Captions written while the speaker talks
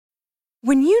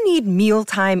When you need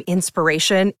mealtime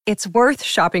inspiration, it's worth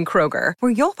shopping Kroger,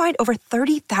 where you'll find over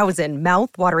 30,000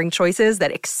 mouth-watering choices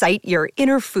that excite your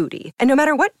inner foodie. And no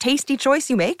matter what tasty choice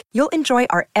you make, you'll enjoy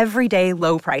our everyday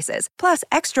low prices, plus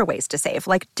extra ways to save,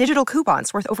 like digital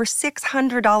coupons worth over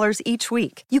 $600 each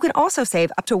week. You can also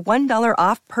save up to $1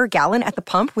 off per gallon at the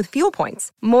pump with fuel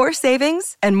points. More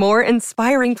savings and more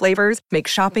inspiring flavors make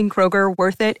shopping Kroger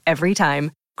worth it every time.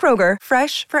 Kroger,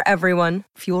 fresh for everyone.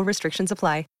 Fuel restrictions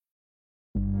apply.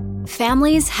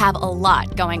 Families have a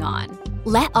lot going on.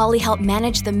 Let Ollie help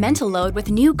manage the mental load with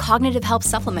new cognitive help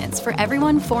supplements for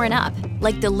everyone 4 and up,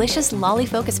 like delicious Lolly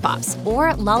Focus Pops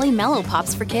or Lolly Mellow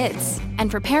Pops for kids.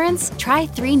 And for parents, try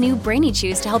 3 new Brainy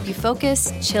Chews to help you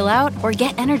focus, chill out, or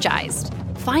get energized.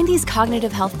 Find these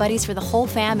cognitive health buddies for the whole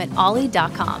fam at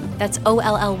ollie.com. That's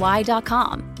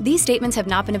OLLY.com. These statements have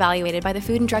not been evaluated by the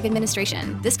Food and Drug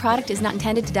Administration. This product is not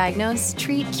intended to diagnose,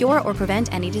 treat, cure, or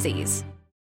prevent any disease.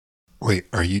 Wait,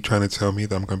 are you trying to tell me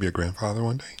that I'm going to be a grandfather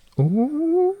one day?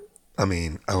 Ooh. I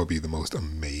mean, I would be the most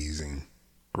amazing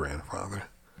grandfather.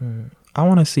 I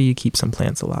want to see you keep some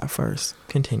plants alive first.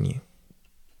 Continue.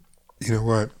 You know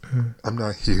what? I'm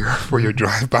not here for your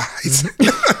drive-bys.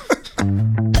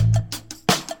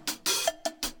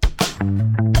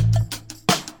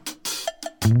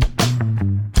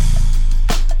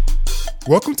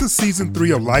 Welcome to Season 3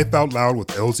 of Life Out Loud with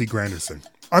LZ Granderson.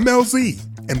 I'm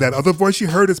LZ, and that other voice you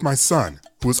heard is my son,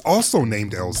 who is also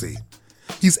named LZ.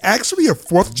 He's actually a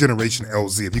 4th-generation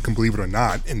LZ, if you can believe it or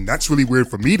not, and that's really weird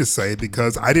for me to say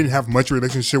because I didn't have much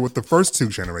relationship with the first 2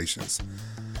 generations.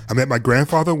 I met my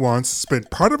grandfather once,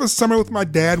 spent part of a summer with my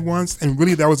dad once, and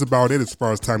really that was about it as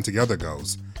far as time together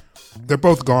goes. They're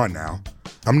both gone now.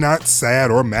 I'm not sad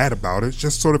or mad about it,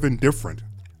 just sort of indifferent,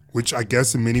 which I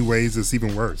guess in many ways is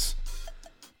even worse.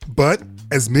 But,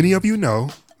 as many of you know,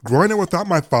 growing up without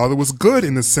my father was good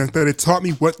in the sense that it taught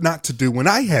me what not to do when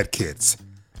I had kids.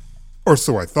 Or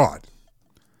so I thought.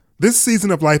 This season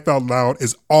of Life Out Loud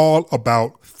is all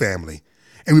about family,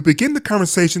 and we begin the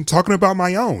conversation talking about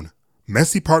my own,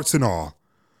 messy parts and all.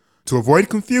 To avoid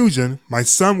confusion, my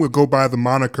son will go by the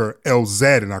moniker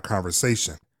LZ in our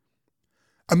conversation.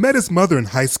 I met his mother in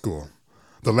high school,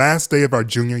 the last day of our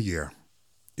junior year.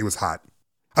 It was hot.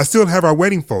 I still have our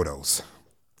wedding photos.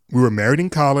 We were married in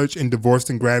college and divorced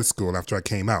in grad school after I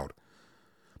came out.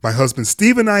 My husband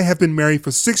Steve and I have been married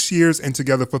for 6 years and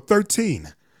together for 13.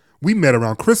 We met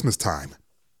around Christmas time.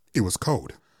 It was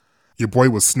cold. Your boy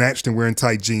was snatched and wearing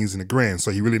tight jeans and a grin,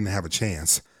 so he really didn't have a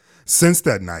chance. Since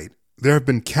that night, there have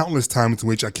been countless times in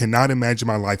which I cannot imagine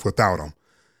my life without him.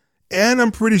 And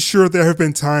I'm pretty sure there have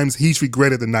been times he's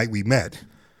regretted the night we met.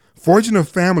 Forging a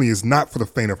family is not for the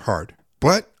faint of heart,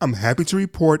 but I'm happy to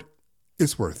report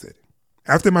it's worth it.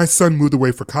 After my son moved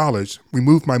away for college, we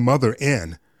moved my mother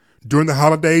in. During the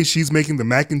holidays, she's making the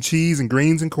mac and cheese and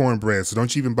greens and cornbread, so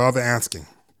don't you even bother asking.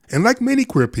 And like many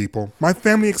queer people, my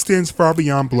family extends far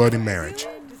beyond blood and marriage.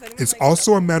 It's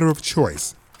also a matter of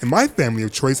choice, and my family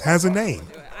of choice has a name.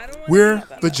 We're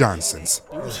the Johnsons.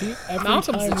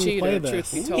 Malcolm's a cheater,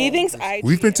 truth be told. He thinks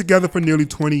We've been together for nearly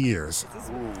 20 years.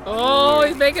 Oh,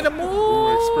 he's making a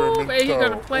move. Hey, he's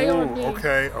going to play on me.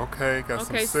 Okay, got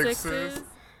Okay, some sixes. 6s.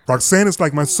 Roxanne is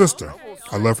like my sister.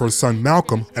 I love her son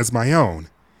Malcolm as my own.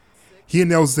 He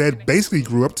and LZ basically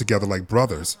grew up together like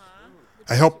brothers.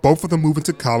 I helped both of them move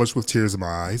into college with tears in my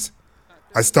eyes.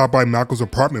 I stopped by Malcolm's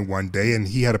apartment one day and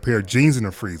he had a pair of jeans in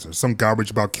the freezer, some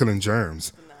garbage about killing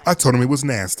germs. I told him it was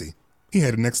nasty. He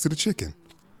had it next to the chicken.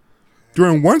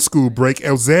 During one school break,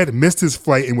 LZ missed his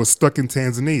flight and was stuck in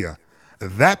Tanzania.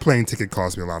 That plane ticket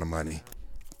cost me a lot of money.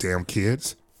 Damn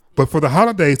kids. But for the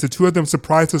holidays, the 2 of them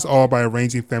surprised us all by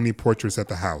arranging family portraits at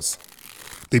the house.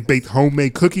 They baked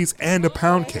homemade cookies and a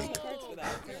pound cake.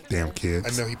 Damn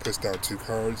kids. I know he pushed out 2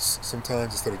 cards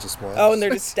sometimes instead of just one. Oh, and they're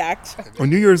just stacked. On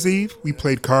New Year's Eve, we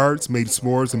played cards, made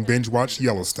s'mores, and binge-watched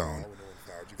Yellowstone.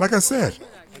 Like I said,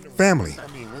 family.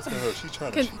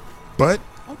 But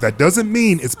that doesn't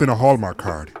mean it's been a Hallmark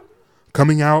card.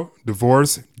 Coming out,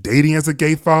 divorce, dating as a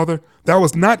gay father, that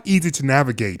was not easy to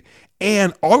navigate.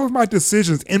 And all of my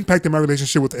decisions impacted my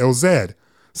relationship with LZ,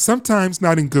 sometimes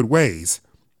not in good ways.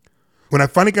 When I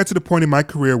finally got to the point in my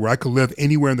career where I could live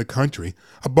anywhere in the country,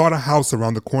 I bought a house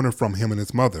around the corner from him and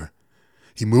his mother.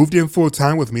 He moved in full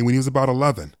time with me when he was about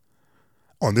 11.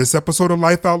 On this episode of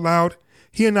Life Out Loud,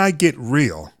 he and I get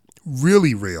real,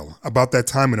 really real about that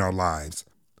time in our lives.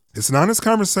 It's an honest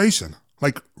conversation,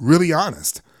 like really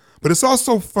honest, but it's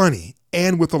also funny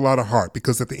and with a lot of heart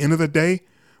because at the end of the day,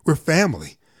 we're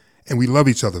family. And we love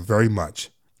each other very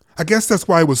much. I guess that's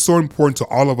why it was so important to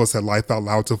all of us at Life Out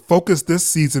Loud to focus this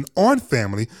season on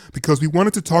family because we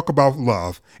wanted to talk about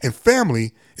love, and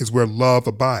family is where love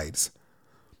abides.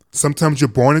 Sometimes you're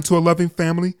born into a loving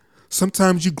family.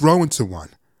 Sometimes you grow into one.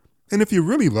 And if you're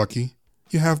really lucky,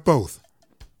 you have both.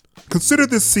 Consider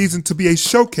this season to be a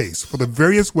showcase for the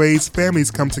various ways families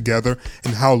come together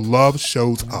and how love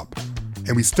shows up.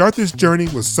 And we start this journey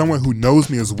with someone who knows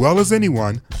me as well as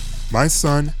anyone, my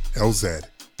son, LZ.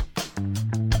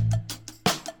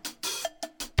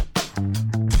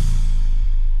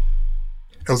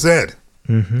 LZ.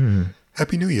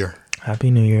 Happy New Year.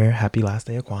 Happy New Year. Happy last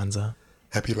day of Kwanzaa.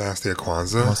 Happy last day of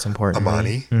Kwanzaa. Most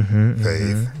importantly. Amani.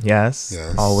 Faith. Yes.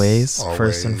 Always.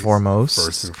 First and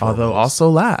foremost. Although also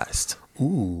last.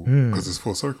 Ooh, because it's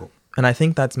full circle. And I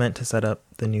think that's meant to set up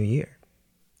the new year.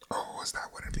 Oh, is that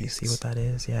what it means? You see what that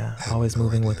is? Yeah. Always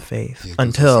moving with faith. Yeah,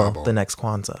 until the next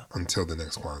Kwanzaa. Until the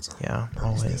next Kwanzaa. Yeah.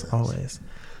 Always.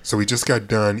 So we just got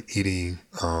done eating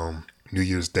New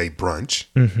Year's Day brunch.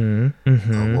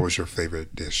 What was your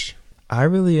favorite dish? I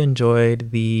really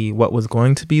enjoyed what was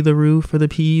going to be the roux for the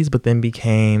peas, but then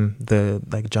became the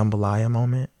like jambalaya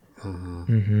moment.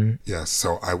 Yes,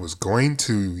 so I was going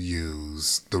to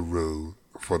use the roux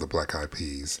for the black eyed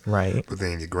peas. Right. But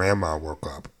then your grandma woke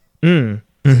up.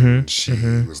 And she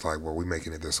was like, well, we're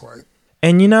making it this way.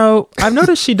 And I've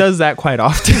noticed she does that quite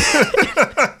often.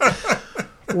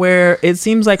 Where it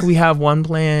seems like we have one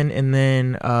plan and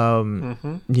then,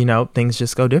 things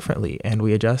just go differently and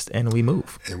we adjust and we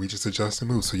move. And we just adjust and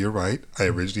move. So you're right. I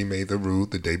originally made the roux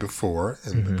the day before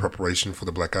in preparation for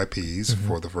the black eyed peas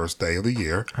for the first day of the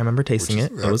year. I remember tasting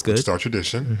it. It was good. It's our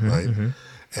tradition, right?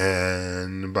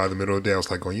 And by the middle of the day, I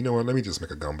was like, well, you know what? Let me just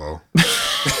make a gumbo.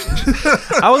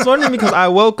 I was wondering because I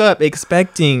woke up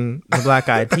expecting the black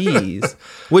eyed peas,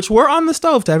 which were on the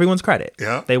stove to everyone's credit.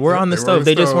 Yeah, they were on the stove.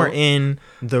 They just weren't in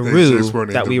the roux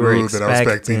that we were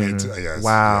expecting.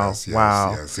 Wow.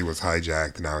 Yes. He was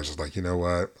hijacked, and I was just like, you know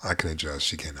what? I can adjust.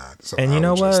 She cannot. So and you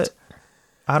know what?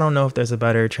 I don't know if there's a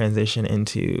better transition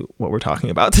into what we're talking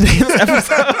about today in this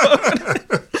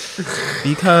episode.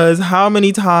 Because how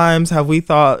many times have we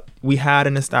thought we had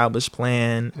an established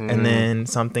plan and then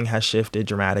something has shifted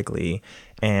dramatically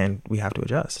and we have to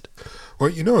adjust?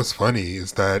 Well, what's funny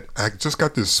is that I just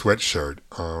got this sweatshirt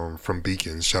from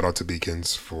Beacons. Shout out to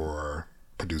Beacons for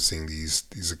producing these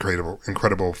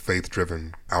incredible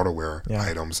faith-driven outerwear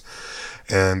items.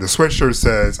 And the sweatshirt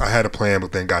says, I had a plan,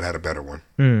 but then God had a better one.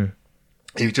 And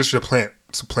you just should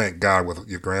supplant God with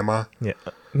your grandma. Yeah.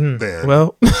 Then.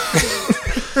 Well,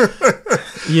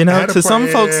 to some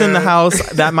folks in the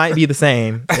house, that might be the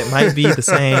same. It might be the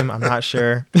same. I'm not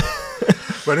sure.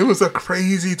 But it was a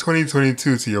crazy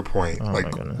 2022 to your point.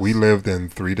 Oh, we lived in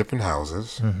 3 different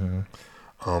houses.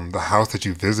 The house that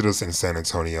you visited us in San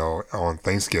Antonio on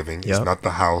Thanksgiving is not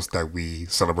the house that we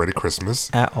celebrated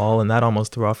Christmas. At all. And that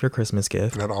almost threw off your Christmas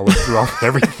gift. And that always threw off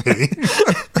everything.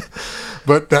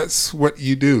 But that's what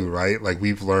you do, right? Like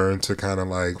we've learned to kind of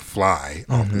like fly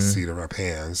off the seat of our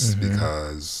pants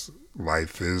because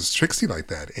life is tricksy like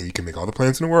that. And you can make all the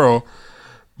plans in the world,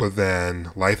 but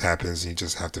then life happens and you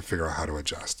just have to figure out how to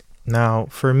adjust. Now,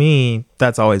 for me,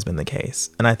 that's always been the case.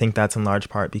 And I think that's in large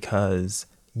part because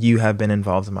you have been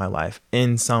involved in my life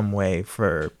in some way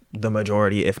for the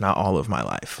majority, if not all of my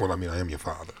life. Well, I mean, I am your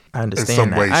father. I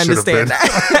understand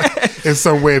that. In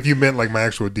some way, if you meant like my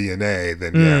actual DNA,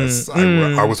 then yes,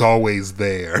 I was always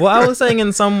there. Well, I was saying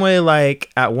in some way,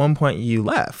 like at one point you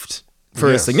left for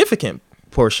a significant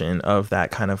portion of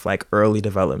that kind of like early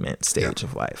development stage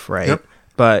of life, right? Yep.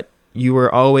 But you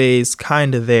were always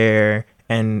kind of there,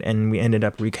 and we ended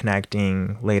up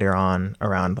reconnecting later on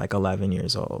around like 11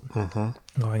 years old,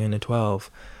 going into 12.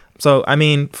 So, I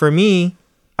mean, for me,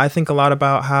 I think a lot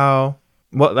about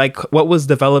what was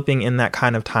developing in that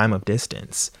kind of time of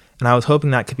distance. And I was hoping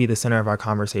that could be the center of our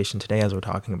conversation today as we're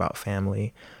talking about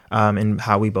family, and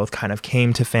how we both kind of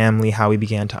came to family, how we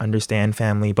began to understand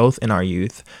family, both in our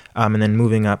youth, and then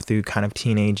moving up through kind of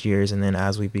teenage years. And then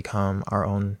as we become our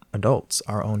own adults,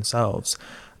 our own selves,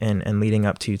 and leading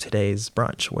up to today's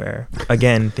brunch where,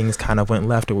 again, things kind of went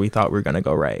left where we thought we were going to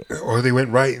go right. Or they went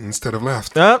right instead of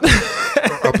left. Or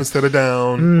up instead of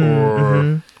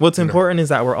down. What's important is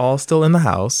that we're all still in the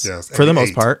house for the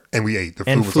most part. And we ate.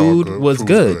 The food was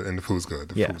good. And the food was good.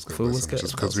 The food was good.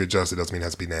 Just because we adjusted doesn't mean it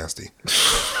has to be nasty.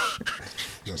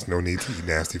 There's no need to eat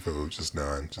nasty food. Just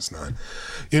none.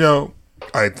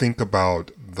 I think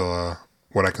about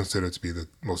what I consider to be the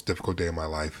most difficult day of my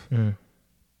life.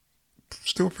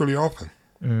 Still fairly often.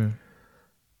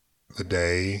 The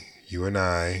day you and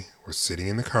I were sitting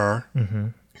in the car.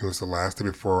 It was the last day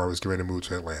before I was getting ready to move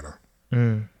to Atlanta.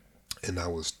 And I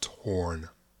was torn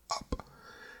up.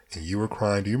 And you were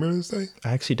crying. Do you remember this day?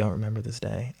 I actually don't remember this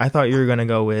day. I thought you were going to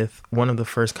go with one of the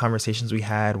first conversations we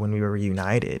had when we were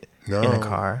reunited in a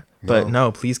car. But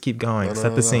no, please keep going.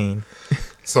 Set the scene.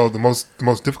 So the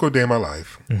most difficult day of my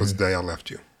life was the day I left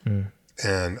you.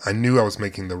 And I knew I was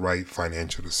making the right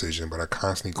financial decision, but I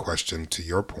constantly questioned, to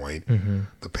your point,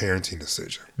 the parenting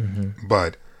decision.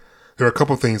 But there are a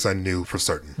couple of things I knew for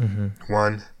certain.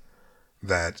 One,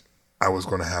 that I was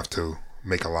going to have to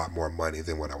make a lot more money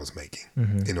than what I was making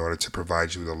in order to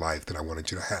provide you the life that I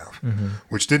wanted you to have,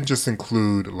 which didn't just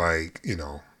include like,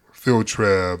 field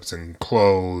trips and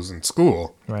clothes and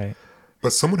school. Right.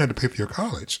 But someone had to pay for your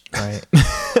college. Right.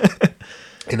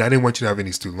 And I didn't want you to have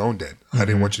any student loan debt. I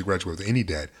didn't want you to graduate with any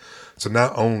debt. So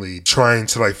not only trying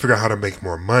to like figure out how to make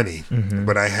more money,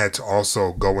 but I had to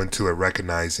also go into it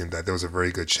recognizing that there was a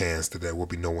very good chance that there would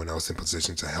be no one else in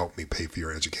position to help me pay for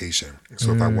your education.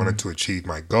 So if I wanted to achieve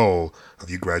my goal of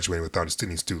you graduating without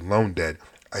any student loan debt,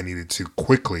 I needed to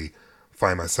quickly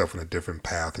find myself on a different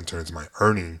path in terms of my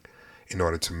earning in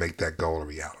order to make that goal a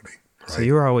reality. Right? So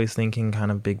you were always thinking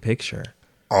kind of big picture.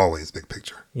 Always big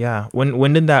picture. Yeah.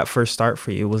 When did that first start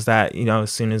for you? Was that,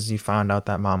 as soon as you found out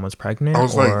that mom was pregnant? I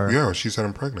was like, yeah, she said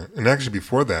I'm pregnant. And actually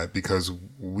before that, because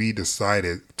we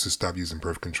decided to stop using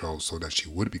birth control so that she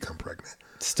would become pregnant.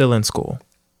 Still in school.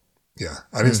 Yeah.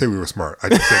 I didn't say we were smart. I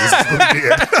just said this is what we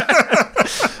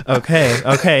did.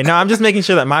 Okay. No, I'm just making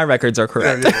sure that my records are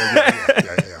correct.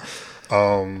 Yeah.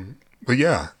 But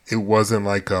yeah, it wasn't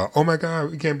like, oh my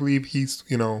God, we can't believe he's,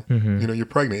 you're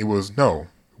pregnant. It was, no.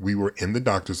 We were in the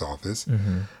doctor's office.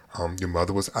 Your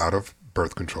mother was out of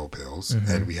birth control pills.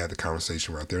 And we had the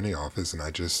conversation right there in the office. And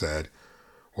I just said,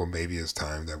 well, maybe it's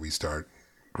time that we start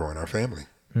growing our family.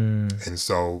 And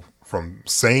so from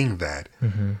saying that,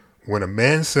 when a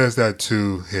man says that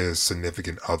to his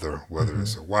significant other, whether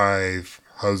it's a wife,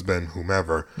 husband,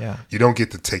 whomever, you don't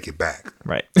get to take it back.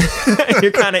 Right.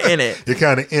 You're kind of in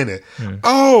it.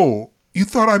 Oh, you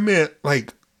thought I meant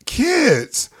like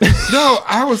kids. No,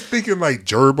 I was thinking like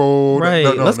gerbil. Right.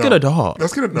 Let's get a dog.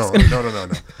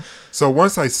 No. So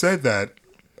once I said that,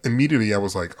 immediately I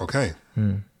was like, okay,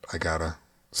 I gotta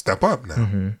step up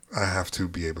now. I have to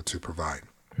be able to provide.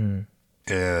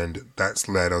 And that's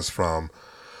led us from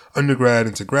undergrad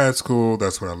into grad school.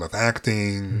 That's when I left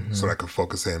acting so that I could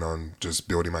focus in on just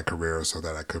building my career so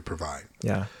that I could provide.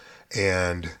 Yeah.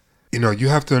 And, you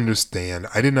have to understand,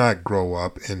 I did not grow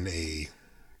up in a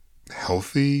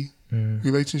healthy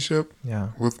relationship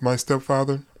with my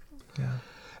stepfather. Yeah.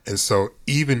 And so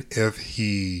even if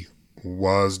he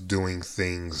was doing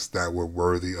things that were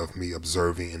worthy of me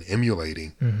observing and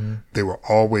emulating, they were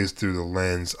always through the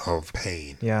lens of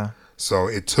pain. Yeah. So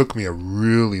it took me a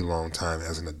really long time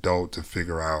as an adult to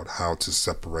figure out how to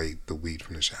separate the wheat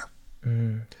from the chaff.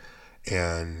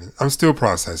 And I'm still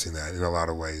processing that in a lot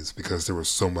of ways because there was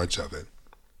so much of it.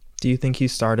 Do you think you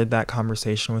started that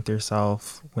conversation with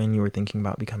yourself when you were thinking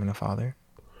about becoming a father?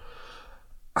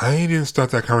 I didn't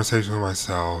start that conversation with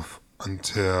myself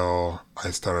until I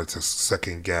started to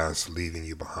second guess leaving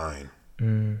you behind.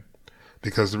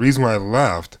 Because the reason why I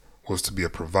left was to be a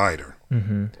provider.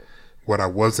 What I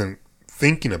wasn't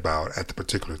thinking about at the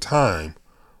particular time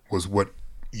was what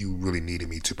you really needed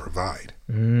me to provide.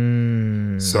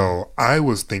 So I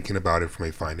was thinking about it from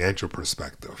a financial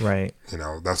perspective. Right.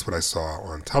 That's what I saw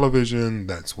on television.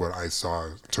 That's what I saw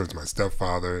in terms of my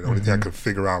stepfather. The only thing I could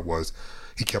figure out was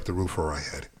he kept the roof over our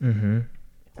head.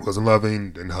 Wasn't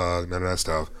loving, didn't hug, none of that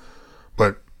stuff.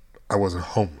 But I wasn't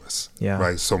homeless. Yeah.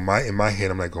 Right. So in my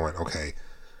head, I'm like going, okay,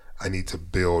 I need to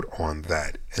build on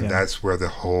that. And that's where the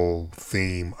whole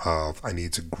theme of I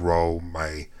need to grow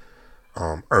my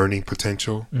earning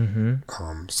potential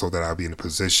so that I'll be in a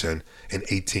position in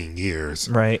 18 years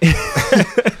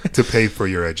to pay for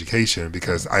your education,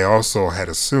 because I also had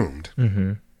assumed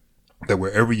that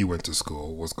wherever you went to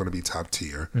school was going to be top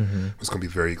tier, it was going to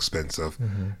be very expensive,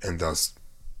 and thus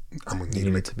I'm going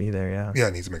to need to be there. I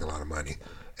need to make a lot of money.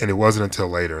 And it wasn't until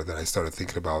later that I started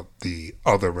thinking about the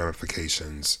other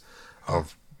ramifications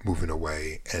of moving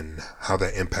away and how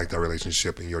that impact our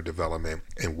relationship and your development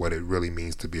and what it really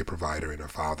means to be a provider and a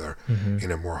father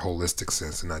in a more holistic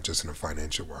sense and not just in a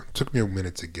financial one. It took me a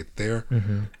minute to get there,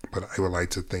 but I would like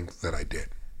to think that I did.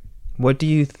 What do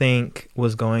you think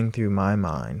was going through my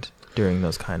mind during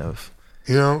those kind of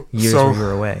years so when you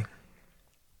were away?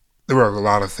 There were a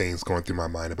lot of things going through my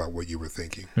mind about what you were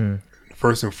thinking.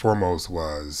 First and foremost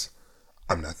was,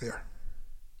 I'm not there.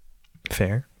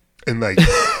 Fair. And like,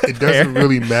 it doesn't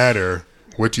really matter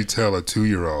what you tell a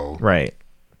 2-year-old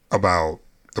about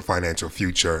the financial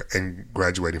future and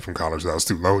graduating from college without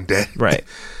student loan debt. Right.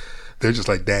 They're just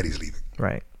like, daddy's leaving.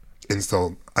 Right. And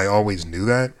so I always knew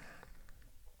that.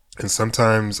 And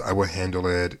sometimes I would handle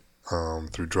it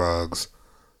through drugs.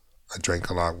 I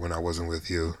drank a lot when I wasn't with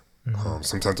you.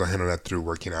 Sometimes I handle that through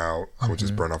working out. I would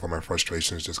just burn off all my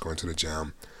frustrations just going to the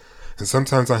gym. And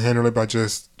sometimes I handle it by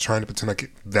just trying to pretend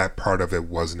like that part of it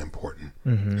wasn't important.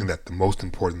 And that the most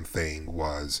important thing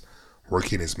was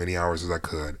working as many hours as I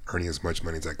could, earning as much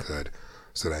money as I could,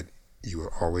 so that you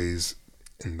were always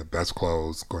in the best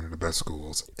clothes, going to the best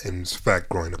schools. In fact,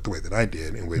 growing up the way that I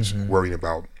did, in which worrying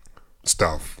about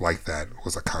stuff like that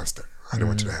was a constant. I didn't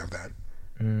want you to have that.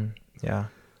 Yeah.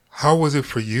 How was it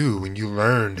for you when you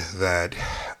learned that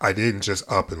I didn't just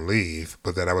up and leave,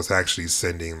 but that I was actually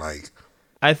sending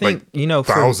I think,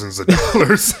 thousands of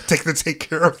dollars to take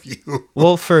care of you?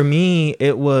 Well, for me,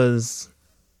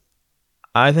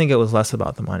 I think it was less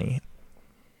about the money.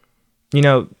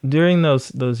 During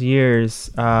those years,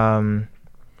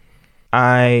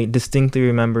 I distinctly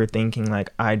remember thinking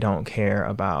I don't care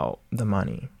about the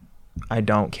money. I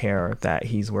don't care that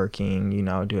he's working,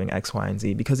 doing X, Y, and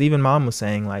Z. Because even mom was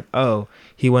saying oh,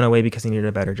 he went away because he needed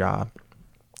a better job,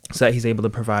 so that he's able to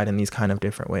provide in these kind of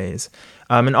different ways.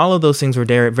 And all of those things were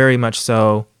very much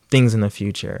so things in the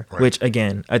future, right. Which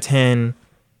again, a 10,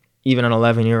 even an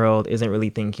 11-year-old isn't really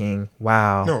thinking,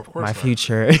 wow, no, my not.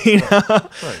 Future,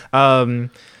 Right.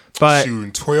 But shoot,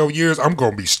 in 12 years, I'm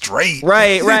going to be straight.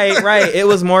 Right. It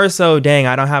was more so, dang,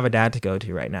 I don't have a dad to go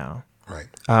to right now. Right.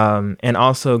 And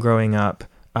also growing up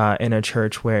in a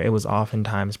church where it was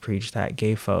oftentimes preached that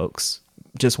gay folks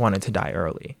just wanted to die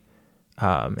early.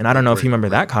 And I don't know if you remember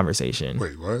that conversation.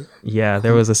 Wait, what? Yeah,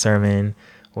 there was a sermon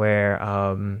where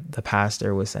the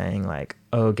pastor was saying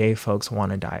oh, gay folks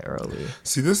want to die early.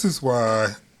 See, this is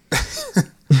why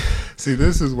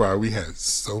we had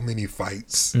so many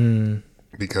fights.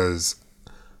 Because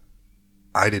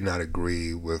I did not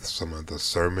agree with some of the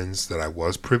sermons that I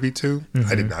was privy to.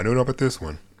 I did not know about this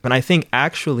one. But I think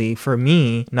actually for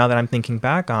me, now that I'm thinking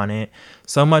back on it,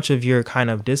 so much of your kind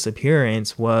of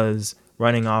disappearance was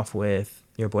running off with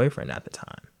your boyfriend at the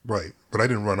time. Right. But I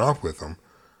didn't run off with him.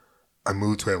 I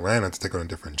moved to Atlanta to take on a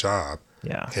different job.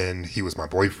 Yeah. And he was my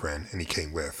boyfriend, and he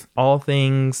came with. All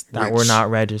things that were not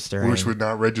registering. Which were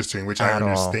not registering, which I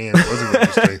understand wasn't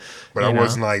registering. But I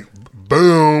wasn't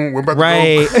boom, we're about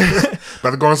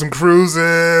to go on some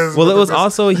cruises. Well, it was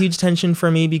also a huge tension for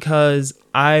me because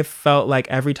I felt like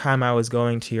every time I was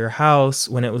going to your house,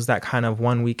 when it was that kind of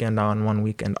one weekend on, one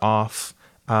weekend off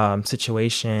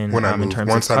situation when I moved, in terms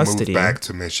once of custody. I moved back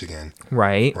to Michigan.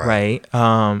 Right.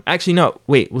 Actually, no,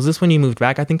 wait, was this when you moved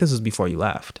back? I think this was before you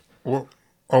left. Well,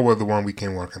 the 1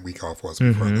 weekend, 1 week off was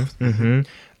before I left.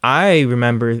 I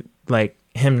remember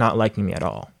him not liking me at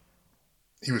all.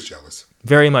 He was jealous.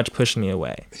 Very much pushing me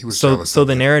away. He was jealous. So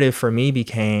the narrative for me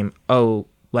became, oh,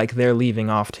 they're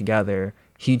leaving off together.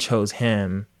 He chose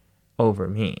him over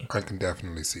me. I can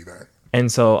definitely see that.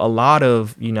 And so a lot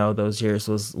of, those years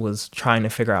was trying to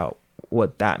figure out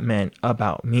what that meant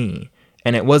about me.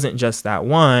 And it wasn't just that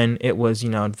one. It was,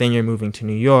 then you're moving to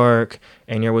New York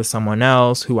and you're with someone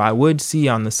else who I would see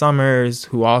on the summers,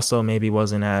 who also maybe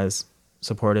wasn't as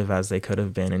supportive as they could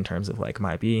have been in terms of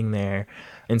my being there.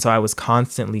 And so I was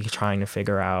constantly trying to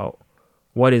figure out,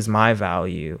 what is my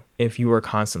value if you were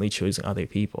constantly choosing other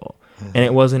people? And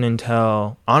it wasn't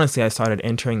until, honestly, I started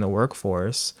entering the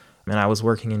workforce and I was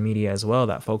working in media as well,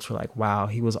 that folks were like, wow,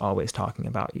 he was always talking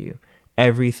about you.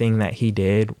 Everything that he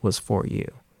did was for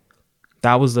you.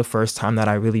 That was the first time that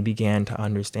I really began to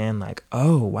understand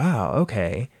oh, wow,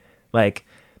 okay.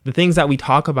 The things that we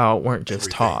talk about weren't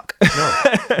just talk. No,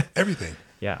 everything.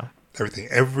 Yeah.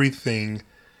 Everything,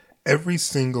 every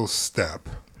single step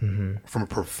from a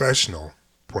professional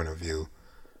point of view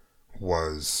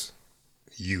was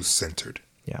you-centered.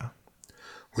 Yeah.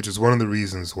 Which is one of the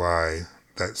reasons why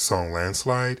that song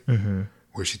Landslide,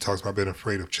 where she talks about being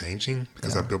afraid of changing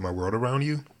because I built my world around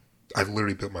you. I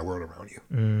literally built my world around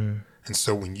you. And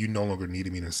so when you no longer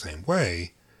needed me in the same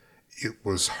way, it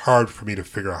was hard for me to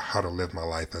figure out how to live my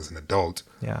life as an adult.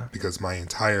 Yeah. Because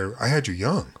I had you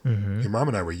young. Your mom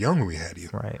and I were young when we had you.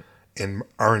 Right. And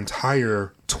our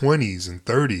entire 20s and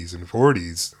 30s and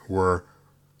 40s were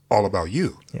all about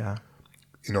you. Yeah.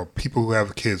 People who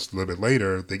have kids a little bit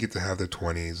later, they get to have their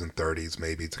 20s and 30s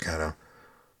maybe to kind of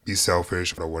be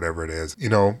selfish or whatever it is.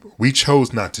 We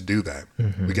chose not to do that.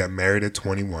 We got married at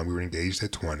 21. We were engaged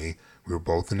at 20. We were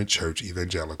both in the church,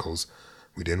 evangelicals.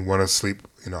 We didn't want to sleep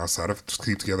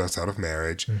together outside of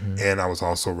marriage. And I was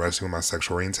also wrestling with my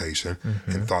sexual orientation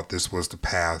and thought this was the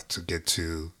path to get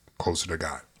to closer to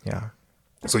God. Yeah.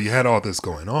 So you had all this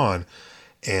going on.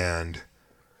 And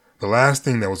the last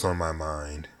thing that was on my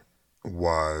mind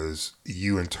was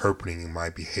you interpreting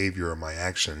my behavior or my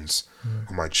actions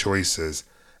or my choices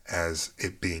as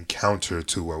it being counter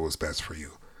to what was best for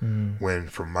you. When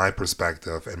from my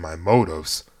perspective and my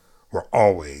motives were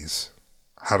always,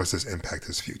 how does this impact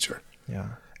his future? Yeah.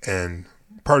 And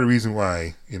part of the reason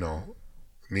why,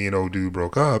 me and old dude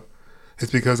broke up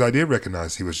is because I did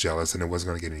recognize he was jealous and it wasn't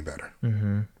going to get any better.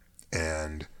 Mm-hmm.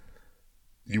 And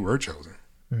you were chosen.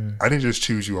 I didn't just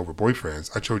choose you over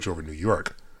boyfriends. I chose you over New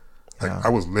York. Like, I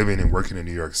was living and working in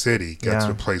New York City, got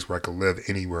to a place where I could live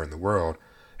anywhere in the world,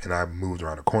 and I moved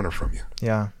around the corner from you.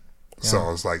 Yeah.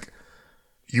 So it's like,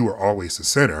 you were always the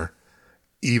center,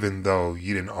 even though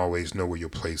you didn't always know where your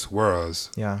place was.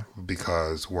 Yeah.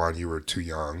 Because, one, you were too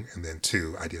young, and then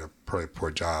two, I did a pretty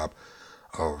poor job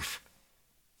of,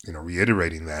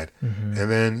 reiterating that. Mm-hmm.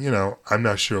 And then, I'm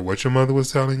not sure what your mother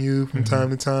was telling you from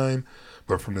time to time,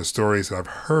 but from the stories that I've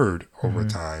heard over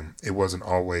time, it wasn't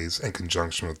always in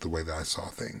conjunction with the way that I saw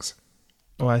things.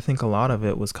 Well, I think a lot of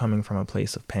it was coming from a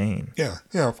place of pain. Yeah,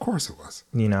 of course it was.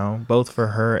 Both for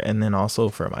her and then also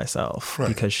for myself, Right.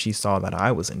 because she saw that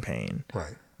I was in pain.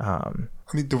 Right. I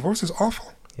mean, divorce is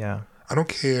awful. Yeah. I don't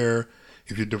care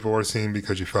if you're divorcing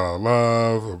because you fell out of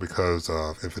love or because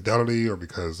of infidelity or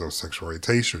because of sexual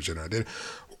orientation or gender identity.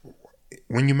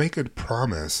 When you make a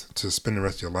promise to spend the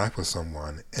rest of your life with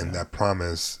someone and that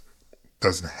promise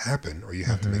doesn't happen or you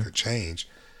have to make a change,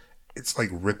 it's like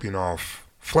ripping off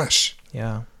flesh.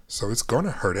 Yeah. So it's going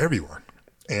to hurt everyone.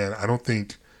 And I don't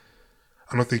think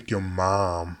your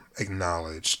mom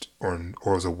acknowledged or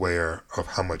was aware of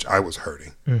how much I was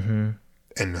hurting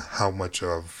and how much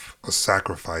of a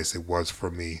sacrifice it was for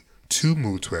me to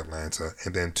move to Atlanta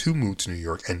and then to move to New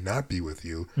York and not be with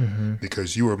you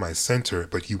because you were my center,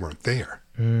 but you weren't there.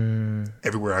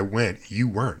 Everywhere I went, you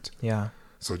weren't. Yeah.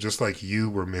 So just like you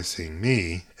were missing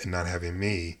me and not having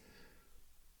me,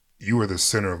 you were the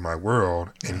center of my world,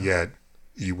 and yet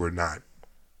you were not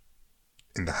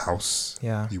in the house.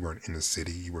 Yeah. You weren't in the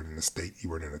city. You weren't in the state. You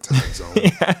weren't in the time zone.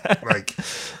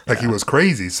 Like it was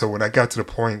crazy. So when I got to the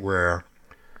point where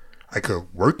I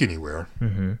could work anywhere,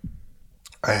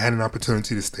 I had an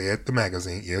opportunity to stay at the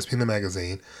magazine, ESPN the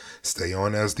magazine, stay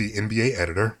on as the NBA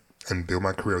editor and build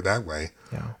my career that way.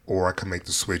 Yeah. Or I could make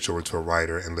the switch over to a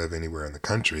writer and live anywhere in the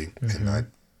country. And I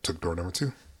took door number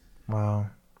 2. Wow.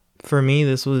 For me,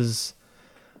 this was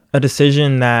a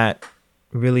decision that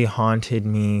really haunted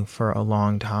me for a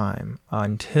long time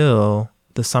until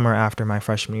the summer after my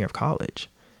freshman year of college.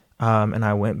 And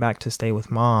I went back to stay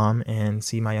with mom and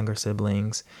see my younger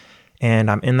siblings. And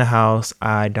I'm in the house.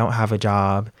 I don't have a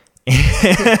job.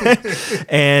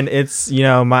 And it's,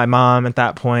 my mom at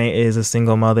that point is a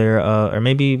single mother, or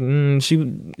maybe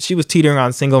she was teetering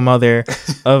on single mother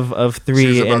of 3.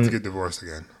 She's about to get divorced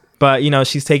again. But,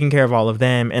 she's taking care of all of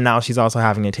them. And now she's also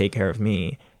having to take care of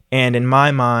me. And in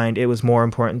my mind, it was more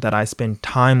important that I spend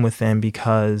time with them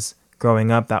because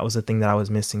growing up, that was the thing that I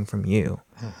was missing from you.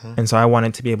 And so I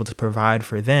wanted to be able to provide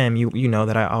for them. You know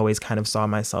that I always kind of saw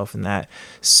myself in that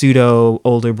pseudo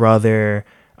older brother,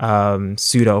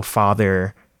 pseudo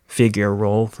father figure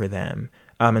role for them.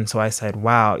 And so I said,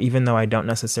 wow, even though I don't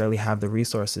necessarily have the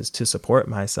resources to support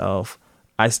myself,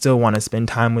 I still want to spend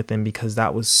time with them because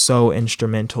that was so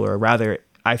instrumental, or rather,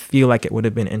 I feel like it would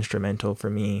have been instrumental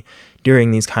for me during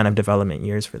these kind of development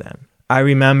years for them. I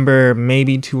remember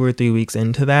maybe 2 or 3 weeks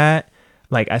into that,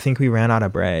 I think we ran out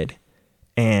of bread.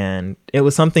 And it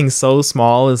was something so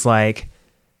small as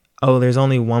oh, there's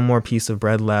only one more piece of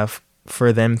bread left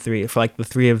for them 3, for the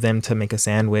 3 of them to make a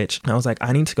sandwich. And I was like,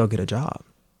 I need to go get a job.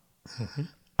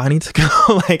 I need to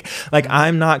go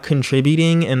I'm not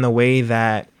contributing in the way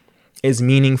that is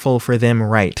meaningful for them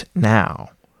right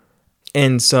now.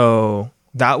 And so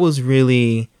that was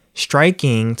really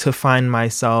striking to find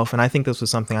myself. And I think this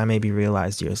was something I maybe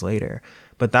realized years later,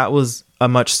 but that was a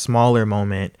much smaller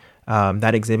moment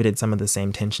that exhibited some of the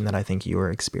same tension that I think you were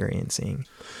experiencing.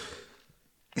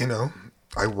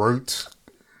 I worked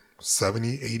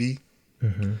 70, 80,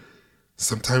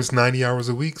 sometimes 90 hours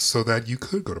a week so that you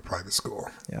could go to private school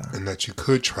and that you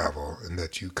could travel and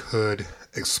that you could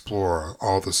explore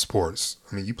all the sports.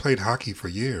 I mean, you played hockey for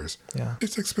years. Yeah.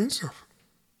 It's expensive.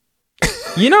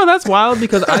 That's wild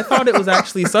because I thought it was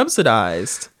actually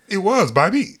subsidized. It was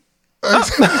by me.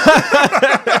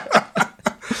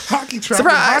 Hockey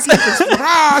travel.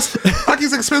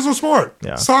 Hockey's expensive sport.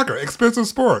 Yeah. Soccer, expensive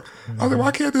sport. I was like,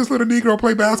 why can't this little Negro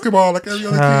play basketball like every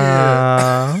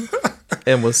other kid?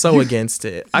 And was so against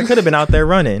it. I could have been out there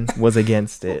running, was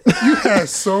against it. You had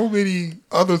so many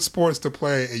other sports to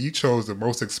play and you chose the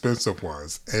most expensive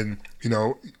ones. And,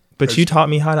 But you taught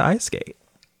me how to ice skate.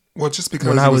 Well, just because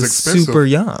when it I was expensive, super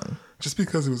young. Just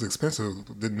because it was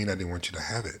expensive didn't mean I didn't want you to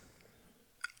have it.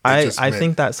 I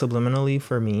think that subliminally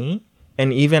for me,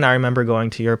 and even I remember going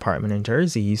to your apartment in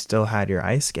Jersey, you still had your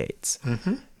ice skates.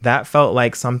 That felt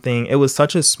like something, it was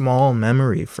such a small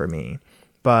memory for me,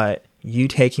 but you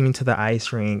taking me to the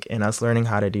ice rink and us learning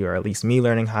how to do, or at least me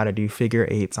learning how to do figure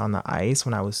eights on the ice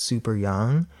when I was super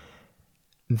young,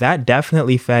 that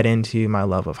definitely fed into my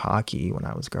love of hockey when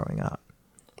I was growing up.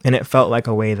 And it felt like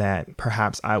a way that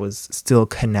perhaps I was still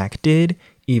connected,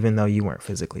 even though you weren't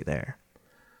physically there.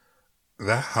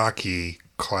 That hockey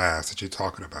class that you're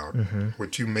talking about,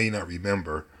 which you may not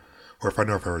remember, or if I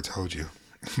know if I ever told you,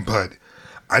 but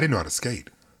I didn't know how to skate.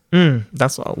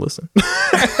 That's all. Listen.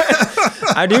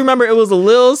 I do remember it was a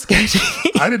little sketchy.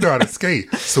 I didn't know how to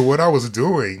skate. So what I was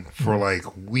doing for like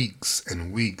weeks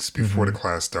and weeks before the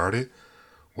class started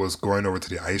was going over to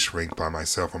the ice rink by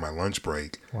myself on my lunch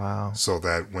break. Wow. So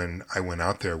that when I went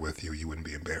out there with you, you wouldn't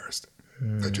be embarrassed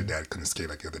that your dad couldn't skate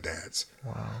like the other dads.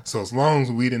 Wow. So as long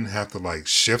as we didn't have to like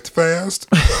shift fast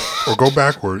or go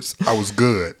backwards, I was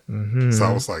good. So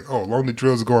I was like, oh, as long as the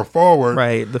drills are going forward.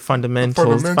 Right. The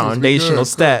fundamentals foundational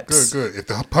steps. Good. If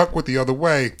the puck went the other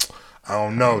way, I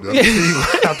don't know. The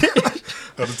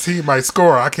other team might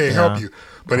score. I can't help you.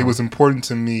 But it was important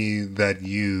to me that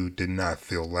you did not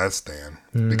feel less than,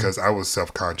 because I was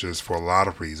self-conscious for a lot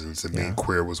of reasons, and being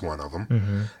queer was one of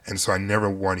them. And so I never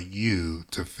wanted you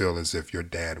to feel as if your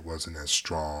dad wasn't as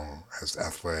strong, as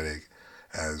athletic,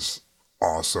 as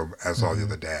awesome as all the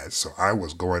other dads. So I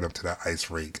was going up to that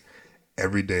ice rink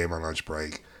every day in my lunch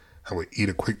break. I would eat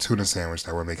a quick tuna sandwich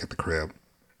that I would make at the crib.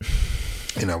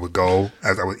 And I would go,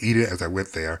 as I would eat it as I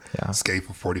went there, skate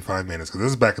for 45 minutes. Because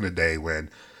this is back in the day when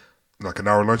like an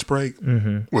hour lunch break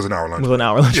was an hour lunch break. Was an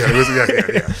hour lunch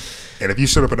break. Yeah. And if you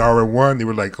showed up an hour and one, they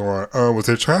were like going, was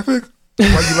there traffic? Why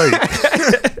are you late?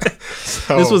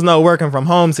 So, this was no working from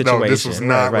home situation. No, this was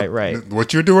not. Right.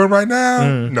 What you're doing right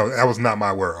now? No, that was not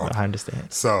my world. I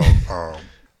understand. So,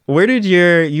 where did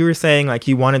you were saying like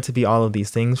you wanted to be all of these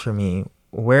things for me.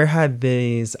 Where had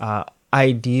these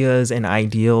ideas and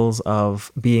ideals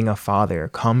of being a father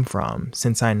come from?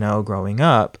 Since I know growing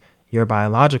up, your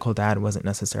biological dad wasn't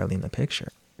necessarily in the picture.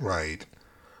 Right.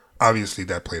 Obviously,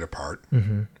 that played a part.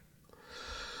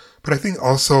 But I think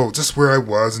also just where I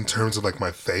was in terms of like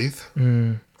my faith.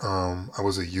 I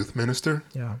was a youth minister.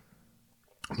 Yeah.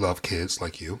 Love kids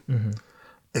like you.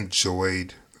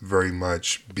 Enjoyed very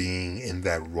much being in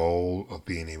that role of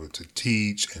being able to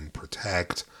teach and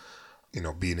protect,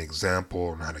 be an example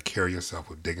on how to carry yourself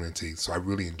with dignity. So I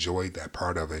really enjoyed that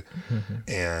part of it.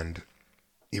 And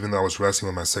even though I was wrestling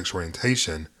with my sexual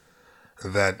orientation,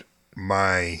 that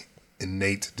my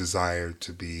innate desire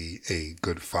to be a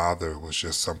good father was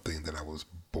just something that I was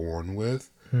born with.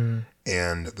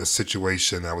 And the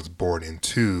situation I was born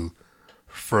into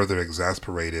further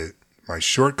exasperated my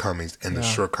shortcomings and the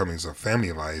shortcomings of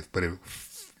family life, but it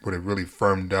really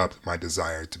firmed up my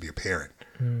desire to be a parent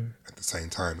at the same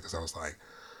time, because I was like,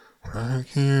 we're not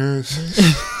kids.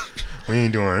 We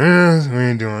ain't doing this, we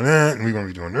ain't doing that, and we're going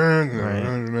to be doing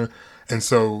that. Right. And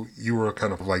so you were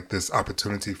kind of like this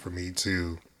opportunity for me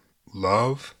to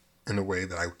love in a way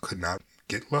that I could not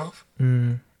get love.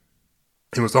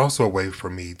 It was also a way for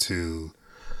me to,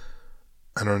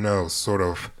 I don't know, sort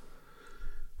of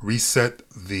reset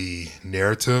the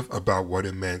narrative about what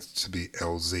it meant to be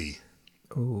LZ.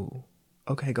 Ooh.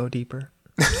 Okay, go deeper.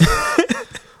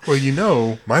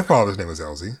 Well, my father's name was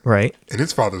LZ. Right. And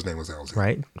his father's name was LZ.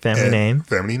 Right.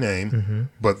 Family name.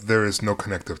 But there is no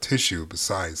connective tissue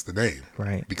besides the name.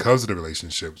 Right. Because of the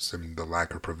relationships and the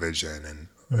lack of provision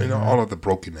and all of the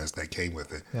brokenness that came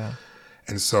with it. Yeah.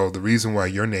 And so the reason why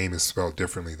your name is spelled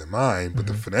differently than mine, but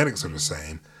the phonetics are the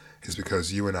same, is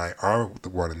because you and I are the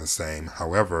one and the same.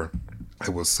 However, I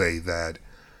will say that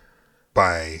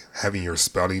by having your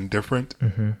spelling different,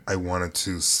 I wanted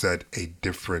to set a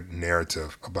different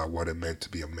narrative about what it meant to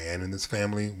be a man in this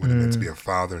family, what it meant to be a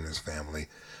father in this family,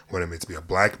 what it meant to be a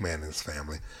black man in this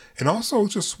family, and also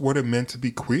just what it meant to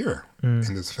be queer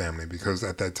in this family, because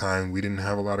at that time we didn't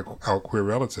have a lot of out queer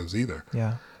relatives either.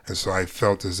 Yeah. And so I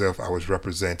felt as if I was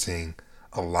representing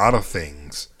a lot of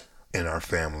things in our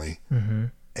family.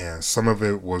 And some of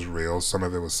it was real, some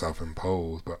of it was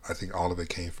self-imposed, but I think all of it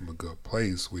came from a good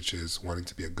place, which is wanting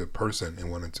to be a good person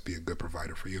and wanting to be a good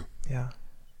provider for you. Yeah.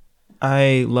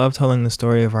 I love telling the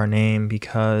story of our name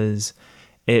because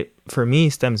it, for me,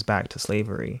 stems back to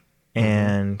slavery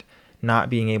and not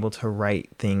being able to write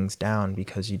things down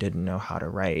because you didn't know how to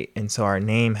write. And so our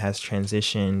name has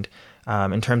transitioned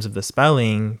in terms of the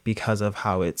spelling because of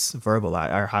how it's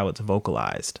verbalized or how it's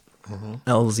vocalized.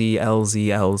 LZ,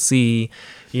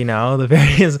 the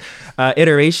various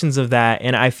iterations of that.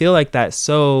 And I feel like that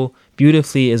so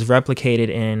beautifully is replicated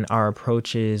in our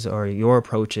approaches or your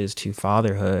approaches to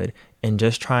fatherhood and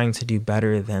just trying to do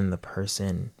better than the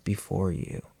person before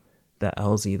you, the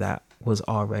LZ that was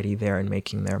already there and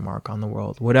making their mark on the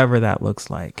world, whatever that looks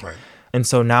like. Right. And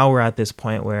so now we're at this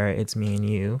point where it's me and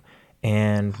you,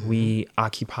 and we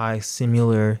occupy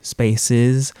similar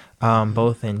spaces,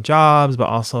 both in jobs, but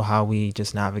also how we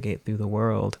just navigate through the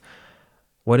world.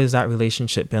 What has that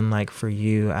relationship been like for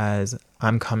you as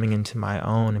I'm coming into my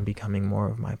own and becoming more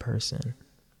of my person?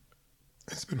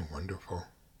 It's been wonderful.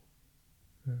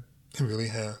 It really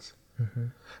has.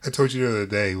 I told you the other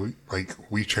day, we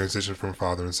transitioned from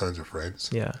father and son to friends.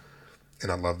 Yeah.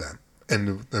 And I love that.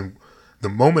 And the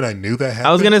moment I knew that happened.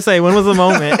 I was going to say, when was the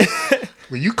moment?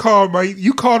 When you called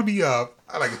me up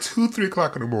at like 2-3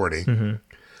 o'clock in the morning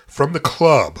from the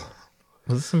club.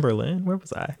 Was this in Berlin? Where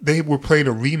was I? They were playing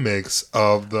a remix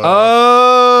of the...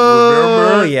 Oh,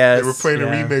 remember? yes. They were playing a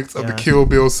remix of the Kill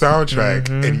Bill soundtrack,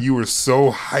 and you were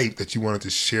so hyped that you wanted to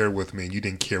share with me, and you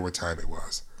didn't care what time it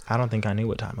was. I don't think I knew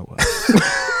what time it was.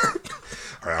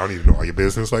 All right, I don't need to know all your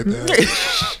business like that.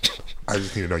 I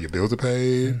just need to know your bills are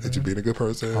paid, that you're being a good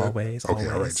person. Always. Okay,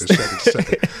 all right, just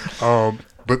check it.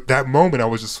 But that moment, I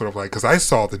was just sort of like, because I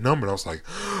saw the number, and I was like,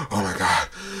 oh my God,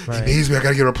 he needs me, I got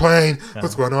to get on a plane.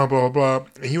 What's going on, blah, blah, blah.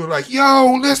 And you were like,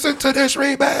 yo, listen to this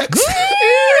remix.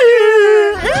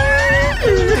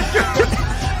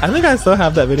 I think I still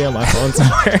have that video on my phone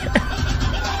somewhere.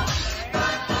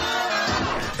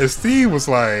 And Steve was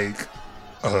like,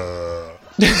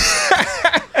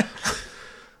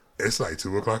 it's like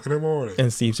 2 o'clock in the morning.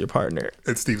 And Steve's your partner.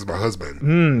 And Steve's my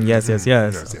husband. Yes. Yes,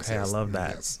 Okay, I love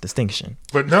that distinction.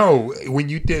 But no, when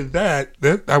you did that,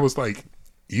 I was like,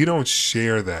 you don't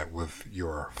share that with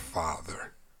your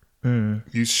father.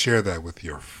 You share that with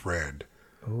your friend.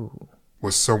 Ooh.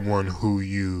 With someone who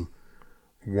you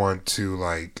want to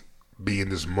like be in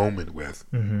this moment with.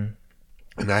 And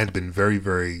I had been very,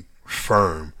 very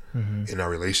firm in our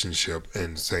relationship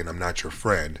and saying, I'm not your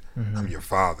friend, I'm your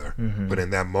father. But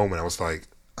in that moment, I was like,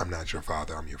 I'm not your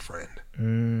father, I'm your friend.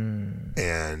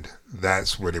 And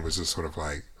that's when it was just sort of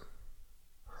like,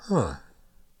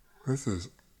 this is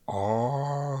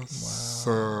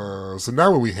awesome. Wow. So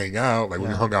now when we hang out, like when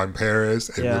we hung out in Paris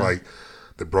and we like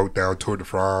the broke down Tour de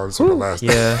France on the last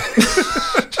day.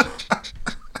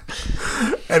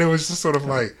 And it was just sort of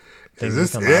like, is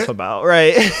this it? Laugh about,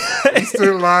 right? They stood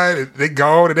in line and they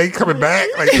gone and they coming back.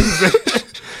 Like, this is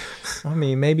it. I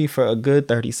mean, maybe for a good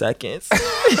 30 seconds.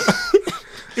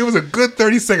 It was a good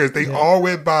 30 seconds. They all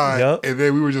went by. And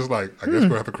then we were just like, I guess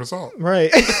we'll have a croissant.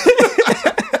 Right.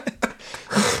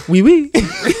 Oui.